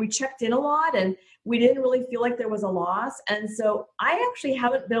all, we checked in a lot, and we didn't really feel like there was a loss. And so I actually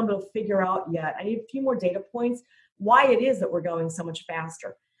haven't been able to figure out yet. I need a few more data points why it is that we're going so much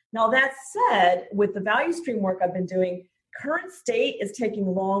faster. Now, that said, with the value stream work I've been doing, current state is taking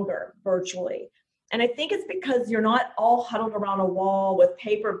longer virtually. And I think it's because you're not all huddled around a wall with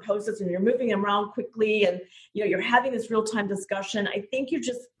paper and Post-its, and you're moving them around quickly, and you're having this real-time discussion. I think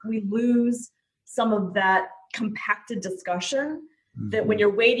we lose some of that compacted discussion that when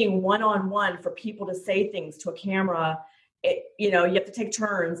you're waiting one-on-one for people to say things to a camera, you have to take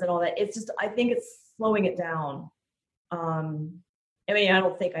turns and all that. I think it's slowing it down.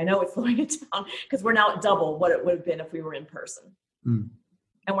 I know it's slowing it down, because we're now at double what it would have been if we were in person. And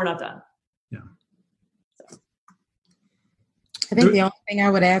we're not done. Yeah. I think the only thing I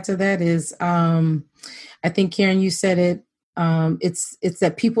would add to that is, I think, Karen, you said it, it's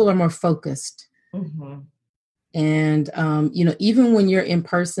that people are more focused. Mm-hmm. And, even when you're in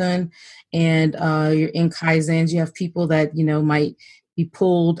person and you're in Kaizens, you have people that, might be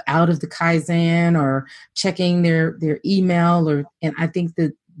pulled out of the Kaizen or checking their email, and I think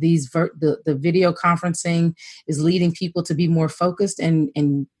that the video conferencing is leading people to be more focused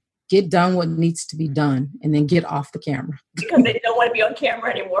and get done what needs to be done, and then get off the camera. Because they don't want to be on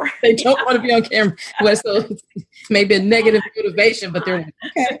camera anymore. They don't want to be on camera. Well, so it's maybe a negative motivation, but they're like,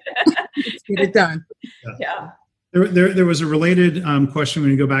 okay, let's get it done. Yeah. There was a related question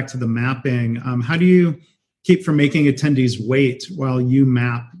when you go back to the mapping. How do you keep from making attendees wait while you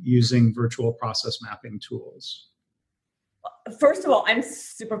map using virtual process mapping tools? First of all, I'm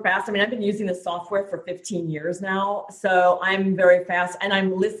super fast. I've been using this software for 15 years now, so I'm very fast, and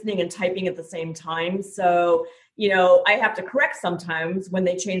I'm listening and typing at the same time. So, I have to correct sometimes when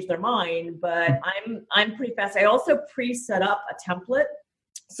they change their mind, but I'm pretty fast. I also pre-set up a template.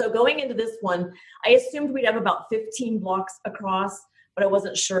 So going into this one, I assumed we'd have about 15 blocks across, but I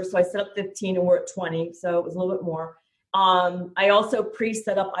wasn't sure. So I set up 15 and we're at 20. So it was a little bit more. I also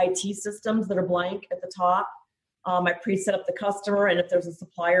pre-set up IT systems that are blank at the top. I pre-set up the customer, and if there's a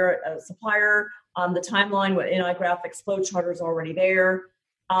supplier, the timeline with iGraphics flowchart is already there.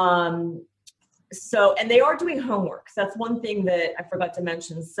 And they are doing homework. So that's one thing that I forgot to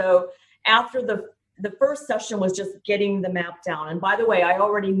mention. So after the first session was just getting the map down. And by the way, I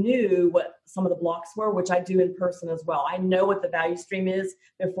already knew what some of the blocks were, which I do in person as well. I know what the value stream is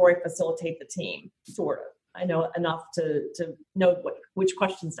before I facilitate the team, sort of. I know enough to know which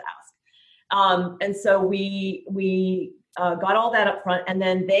questions to ask. And so we got all that up front, and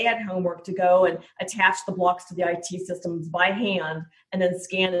then they had homework to go and attach the blocks to the IT systems by hand and then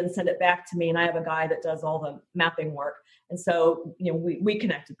scan and send it back to me. And I have a guy that does all the mapping work. And so, we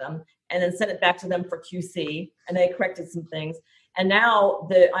connected them and then sent it back to them for QC, and they corrected some things. And now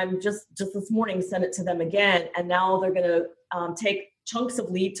I'm just this morning sent it to them again, and now they're going to take chunks of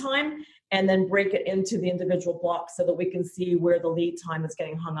lead time and then break it into the individual blocks so that we can see where the lead time is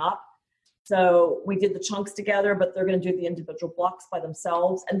getting hung up. So we did the chunks together, but they're going to do the individual blocks by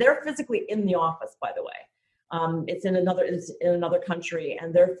themselves, and they're physically in the office, by the way. It's in another country,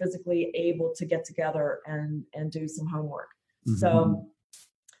 and they're physically able to get together and do some homework. Mm-hmm. So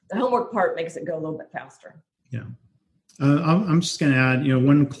the homework part makes it go a little bit faster. Yeah. I'm just going to add,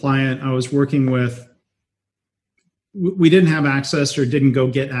 one client I was working with, we didn't have access or didn't go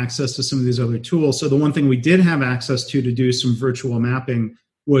get access to some of these other tools. So the one thing we did have access to do some virtual mapping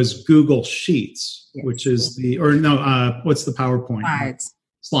was Google Sheets, yes. Which is what's the PowerPoint?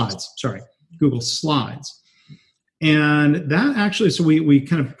 Slides, sorry. Google Slides. And that actually, so we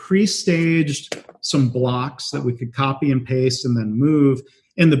kind of pre-staged some blocks that we could copy and paste and then move.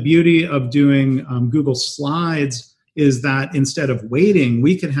 And the beauty of doing Google Slides is that instead of waiting,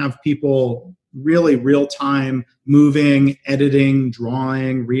 we could have people really real time moving, editing,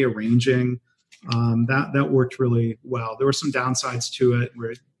 drawing, rearranging. That worked really well. There were some downsides to it,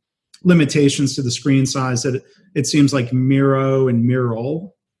 where limitations to the screen size that it seems like Miro and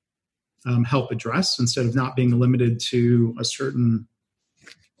Mural help address, instead of not being limited to a certain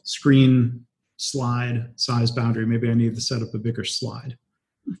screen slide size boundary. Maybe I need to set up a bigger slide.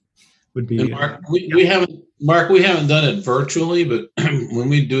 Would be Mark, we haven't done it virtually, but when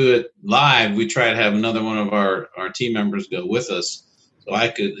we do it live, we try to have another one of our team members go with us. So I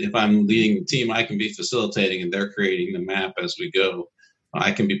could, if I'm leading the team, I can be facilitating and they're creating the map as we go.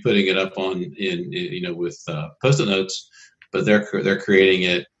 I can be putting it up with Post-it notes, but they're creating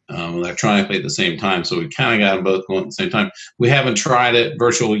it electronically at the same time. So we kind of got them both going at the same time. We haven't tried it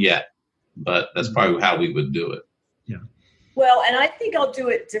virtual yet, but that's probably how we would do it. Yeah. Well, and I think I'll do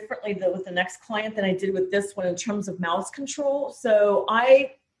it differently with the next client than I did with this one in terms of mouse control. So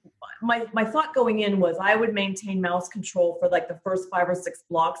my thought going in was I would maintain mouse control for like the first 5 or 6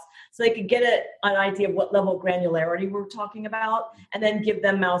 blocks so they could get an idea of what level of granularity we're talking about, and then give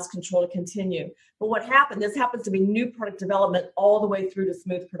them mouse control to continue. But what happened, this happens to be new product development all the way through to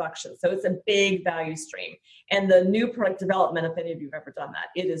smooth production. So it's a big value stream. And the new product development, if any of you have ever done that,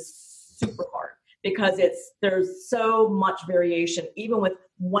 it is super hard, because there's so much variation. Even with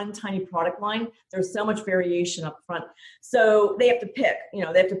one tiny product line, there's so much variation up front. So they have to pick,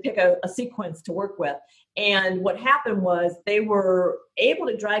 a sequence to work with. And what happened was they were able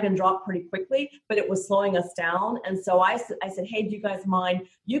to drag and drop pretty quickly, but it was slowing us down. And so I said, hey, do you guys mind?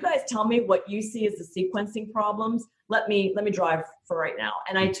 You guys tell me what you see as the sequencing problems. Let me drive for right now.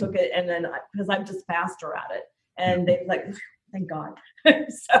 And I took it, and then because I'm just faster at it. And they like, thank God.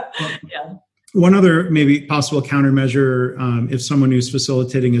 So, yeah. One other maybe possible countermeasure, if someone who's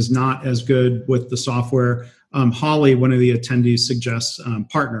facilitating is not as good with the software, Holly, one of the attendees, suggests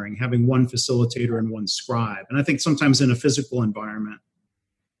partnering, having one facilitator and one scribe. And I think sometimes in a physical environment,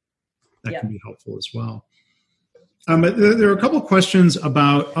 that can be helpful as well. But there are a couple of questions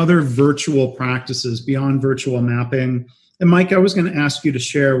about other virtual practices beyond virtual mapping. And Mike, I was going to ask you to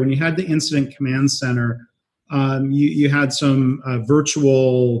share, when you had the Incident Command Center, you had some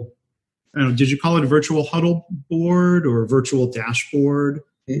virtual... did you call it a virtual huddle board or a virtual dashboard?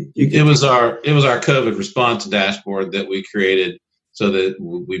 It was our COVID response dashboard that we created, so that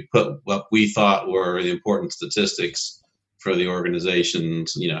we put what we thought were the important statistics for the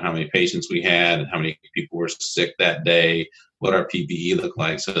organizations. How many patients we had, and how many people were sick that day, what our PPE looked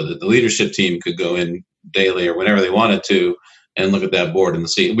like, so that the leadership team could go in daily or whenever they wanted to and look at that board and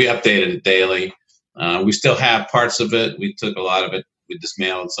see. We updated it daily. We still have parts of it. We took a lot of it. We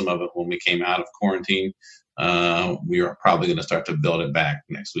dismantled some of it when we came out of quarantine. We are probably going to start to build it back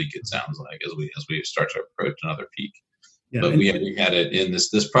next week, it sounds like, as we start to approach another peak. Yeah, but we had it in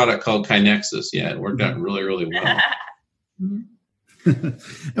this product called KaiNexus. Yeah, it worked out really, really well.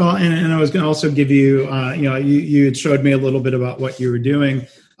 Well, and I was going to also give you, you had showed me a little bit about what you were doing,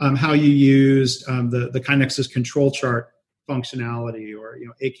 how you used the KaiNexus control chart functionality, or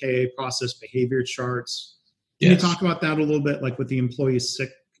AKA process behavior charts. Can you talk about that a little bit, like with the employees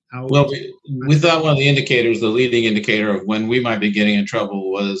sick out? Well, we thought one of the indicators, the leading indicator of when we might be getting in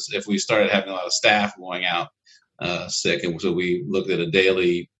trouble, was if we started having a lot of staff going out sick. And so we looked at a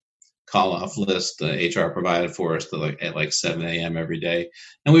daily call-off list the HR provided for us at like 7 a.m. every day,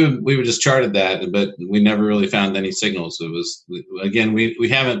 and we would just charted that, but we never really found any signals. It was, again, we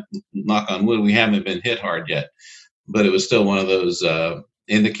haven't, knock on wood, we haven't been hit hard yet, but it was still one of those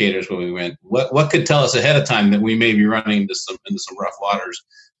indicators when we went, what could tell us ahead of time that we may be running into some rough waters,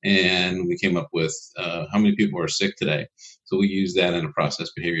 and we came up with how many people were sick today. So we used that in a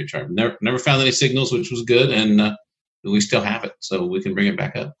process behavior chart. Never found any signals, which was good, and we still have it, so we can bring it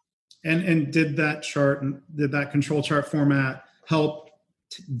back up. And did that control chart format help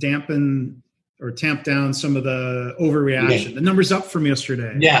dampen or tamp down some of the overreaction? Yeah. The number's up from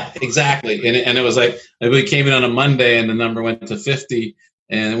yesterday. Yeah, exactly. And it was like we came in on a Monday and the number went to 50,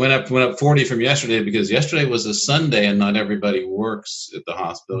 and it went up 40 from yesterday, because yesterday was a Sunday and not everybody works at the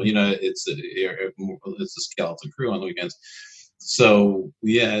hospital. It's a skeleton crew on the weekends. So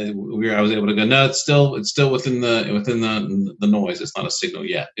yeah, I was able to go, no, it's still within the noise. It's not a signal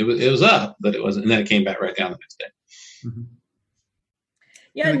yet. It was up, but it wasn't, and then it came back right down the next day. Mm-hmm.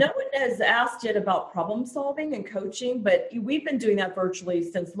 Yeah, no one has asked yet about problem solving and coaching, but we've been doing that virtually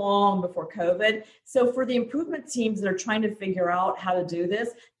since long before COVID. So for the improvement teams that are trying to figure out how to do this,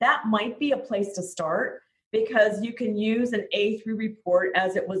 that might be a place to start, because you can use an A3 report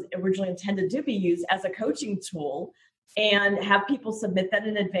as it was originally intended to be used as a coaching tool, and have people submit that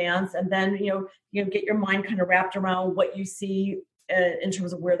in advance, and then get your mind kind of wrapped around what you see in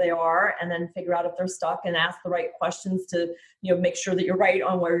terms of where they are, and then figure out if they're stuck and ask the right questions to make sure that you're right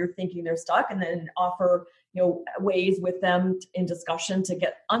on where you're thinking they're stuck, and then offer ways with them in discussion to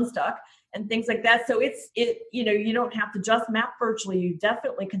get unstuck and things like that. So you don't have to just map virtually. You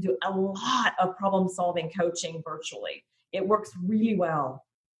definitely can do a lot of problem solving coaching virtually. It works really well.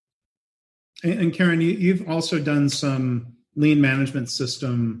 And Karen, you've also done some lean management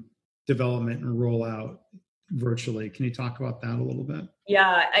system development and rollout virtually. Can you talk about that a little bit?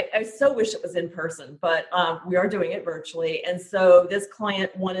 Yeah, I so wish it was in person, but we are doing it virtually. And so this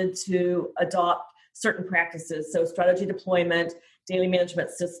client wanted to adopt certain practices. So strategy deployment, daily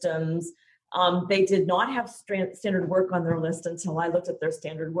management systems. They did not have standard work on their list until I looked at their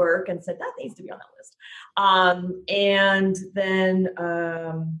standard work and said, that needs to be on that list. And then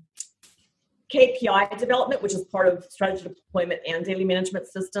KPI development, which is part of strategy deployment and daily management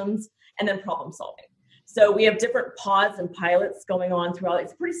systems, and then problem solving. So we have different pods and pilots going on throughout.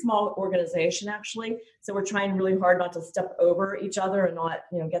 It's a pretty small organization, actually. So we're trying really hard not to step over each other and not,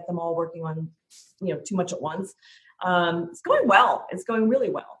 get them all working on, too much at once. It's going well. It's going really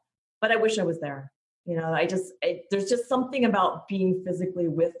well. But I wish I was there. There's just something about being physically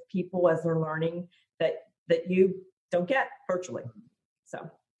with people as they're learning that you don't get virtually. So.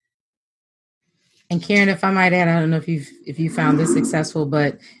 And Karen, if I might add, I don't know if you found this successful,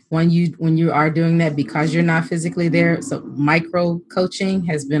 but when you are doing that, because you're not physically there, so micro coaching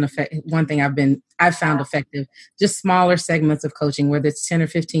has been one thing I've found effective. Just smaller segments of coaching, whether it's 10 or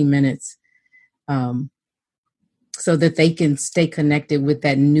 15 minutes, so that they can stay connected with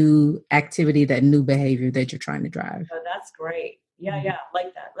that new activity, that new behavior that you're trying to drive. Oh, that's great. Yeah,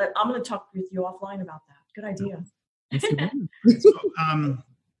 like that. I'm going to talk with you offline about that. Good idea.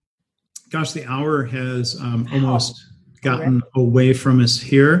 Gosh, the hour has almost gotten away from us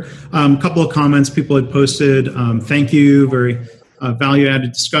here. A couple of comments people had posted. Thank you. Very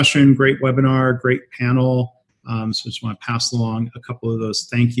value-added discussion. Great webinar. Great panel. So just want to pass along a couple of those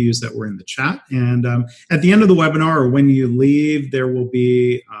thank yous that were in the chat. And at the end of the webinar, or when you leave, there will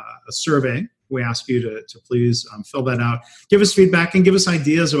be a survey. We ask you to please fill that out. Give us feedback and give us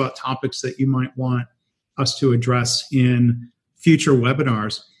ideas about topics that you might want us to address in future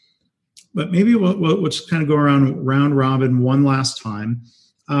webinars. But maybe we'll just kind of go around round robin one last time.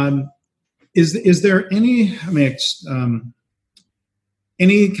 Is there any kind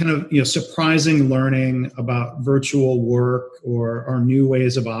of surprising learning about virtual work or new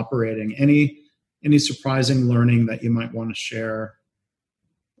ways of operating? Any surprising learning that you might want to share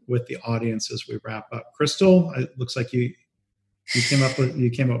with the audience as we wrap up? Crystal, it looks like you came up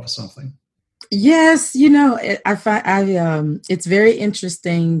with something. Yes, I find it's very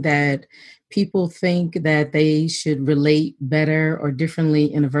interesting that people think that they should relate better or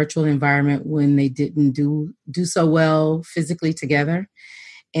differently in a virtual environment when they didn't do so well physically together.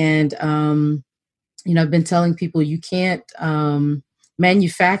 And I've been telling people you can't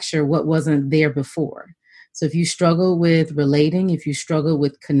manufacture what wasn't there before. So if you struggle with relating, if you struggle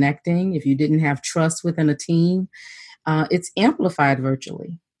with connecting, if you didn't have trust within a team, it's amplified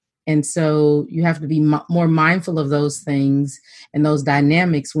virtually. And so you have to be more mindful of those things and those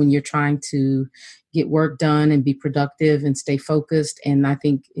dynamics when you're trying to get work done and be productive and stay focused. And I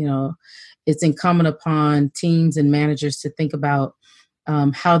think, it's incumbent upon teams and managers to think about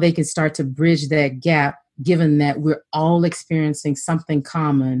how they can start to bridge that gap, given that we're all experiencing something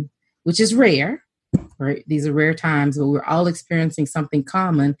common, which is rare, right? These are rare times, but we're all experiencing something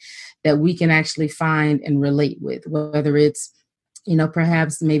common that we can actually find and relate with, whether it's,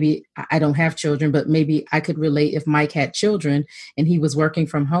 perhaps maybe I don't have children, but maybe I could relate if Mike had children and he was working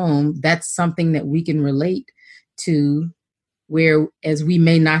from home. That's something that we can relate to, whereas we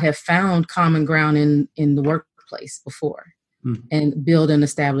may not have found common ground in the workplace before. And build and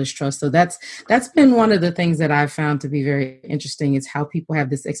establish trust. So that's been one of the things that I've found to be very interesting, is how people have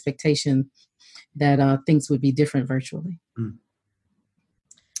this expectation that things would be different virtually.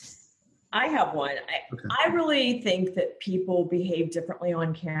 I have one. I really think that people behave differently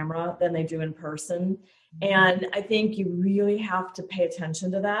on camera than they do in person. And I think you really have to pay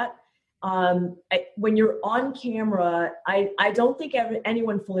attention to that. When you're on camera, I don't think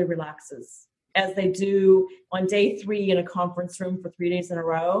anyone fully relaxes as they do on day 3 in a conference room for 3 days in a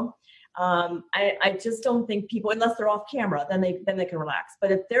row. I just don't think people, unless they're off camera, then they can relax.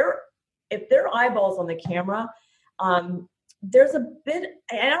 But if their eyeballs on the camera, there's a bit,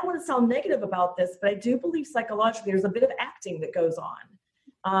 and I don't want to sound negative about this, but I do believe psychologically there's a bit of acting that goes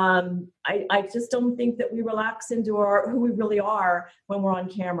on. I just don't think that we relax into who we really are when we're on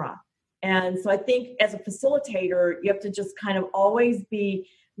camera. And so I think as a facilitator, you have to just kind of always be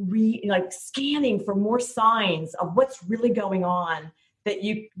scanning for more signs of what's really going on that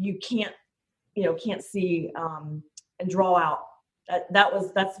you can't see and draw out.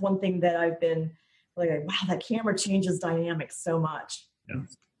 That's one thing that I've been like, wow, that camera changes dynamics so much. Yeah.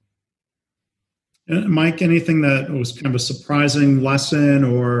 And Mike, anything that was kind of a surprising lesson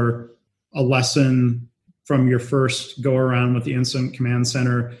or a lesson from your first go around with the Incident Command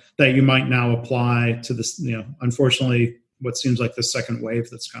Center that you might now apply to this, unfortunately, what seems like the second wave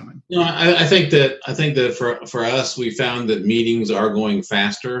that's coming? I think that for us, we found that meetings are going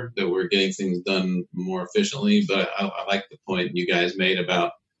faster, that we're getting things done more efficiently. But I like the point you guys made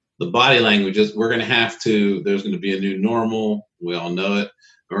about the body languages. There's going to be a new normal. We all know it.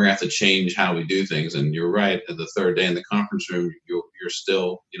 We're going to have to change how we do things. And you're right. At the third day in the conference room, you're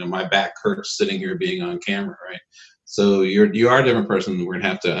still, my back hurts sitting here being on camera, right? So you are a different person. We're going to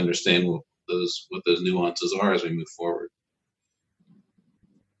have to understand what those nuances are as we move forward.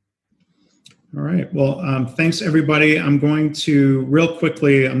 All right. Well, thanks, everybody. I'm going to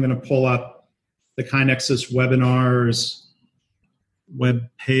pull up the KaiNexus webinars web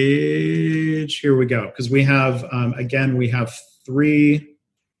page. Here we go. Because we have, we have 3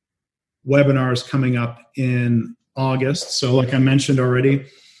 webinars coming up in August. So like I mentioned already,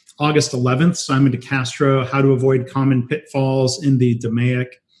 August 11th, Simon DeCastro, How to Avoid Common Pitfalls in the DMAIC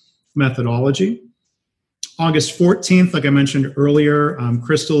Methodology. August 14th, like I mentioned earlier,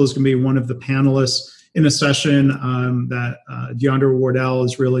 Crystal is going to be one of the panelists in a session that Deandra Wardell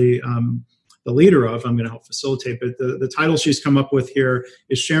is really the leader of. I'm going to help facilitate, but the title she's come up with here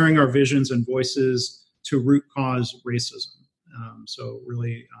is Sharing Our Visions and Voices to Root Cause Racism. So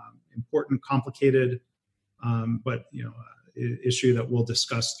really important, complicated, but issue that we'll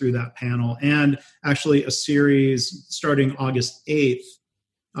discuss through that panel, and actually a series starting August 8th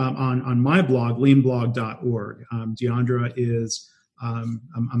on my blog, leanblog.org. Deandra is,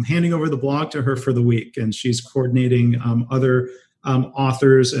 I'm handing over the blog to her for the week, and she's coordinating other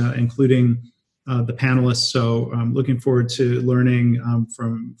authors, including the panelists. So I'm looking forward to learning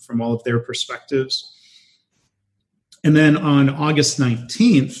from all of their perspectives. And then on August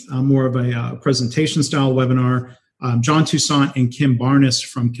 19th, more of a presentation style webinar, John Toussaint and Kim Barnes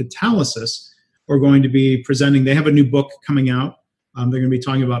from Catalysis are going to be presenting. They have a new book coming out. They're going to be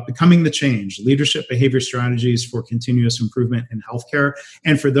talking about Becoming the Change, Leadership Behavior Strategies for Continuous Improvement in Healthcare.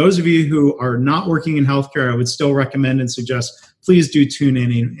 And for those of you who are not working in healthcare, I would still recommend and suggest, please do tune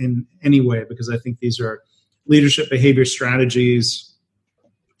in any way, because I think these are leadership behavior strategies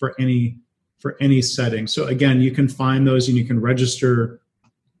for any setting. So again, you can find those and you can register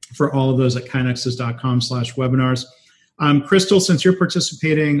for all of those at kainexus.com/webinars. Crystal, since you're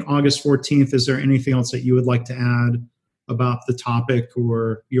participating August 14th, is there anything else that you would like to add about the topic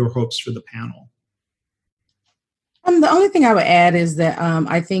or your hopes for the panel? The only thing I would add is that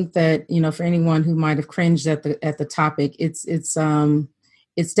I think that, for anyone who might have cringed at the topic, it's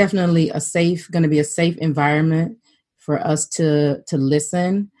definitely going to be a safe environment for us to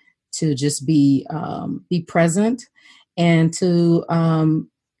listen, to just be present, and to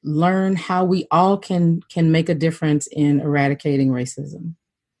learn how we all can make a difference in eradicating racism.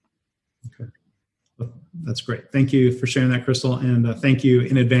 Okay. That's great. Thank you for sharing that, Crystal. And thank you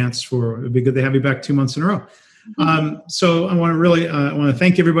in advance it'd be good to have you back 2 months in a row. So I want to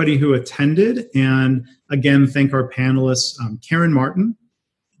thank everybody who attended, and again, thank our panelists, Karen Martin,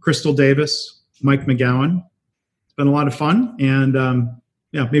 Crystal Davis, Mike McGowan. It's been a lot of fun, and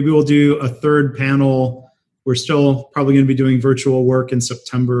maybe we'll do a third panel. We're still probably going to be doing virtual work in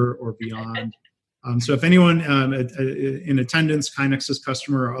September or beyond. So if anyone in attendance, KaiNexus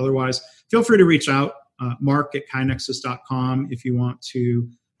customer or otherwise, feel free to reach out, mark@kainexus.com, if you want to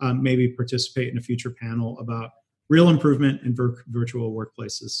maybe participate in a future panel about real improvement in virtual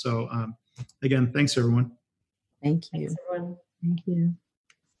workplaces. So again, thanks everyone. Thank you. Thanks, everyone. Thank you.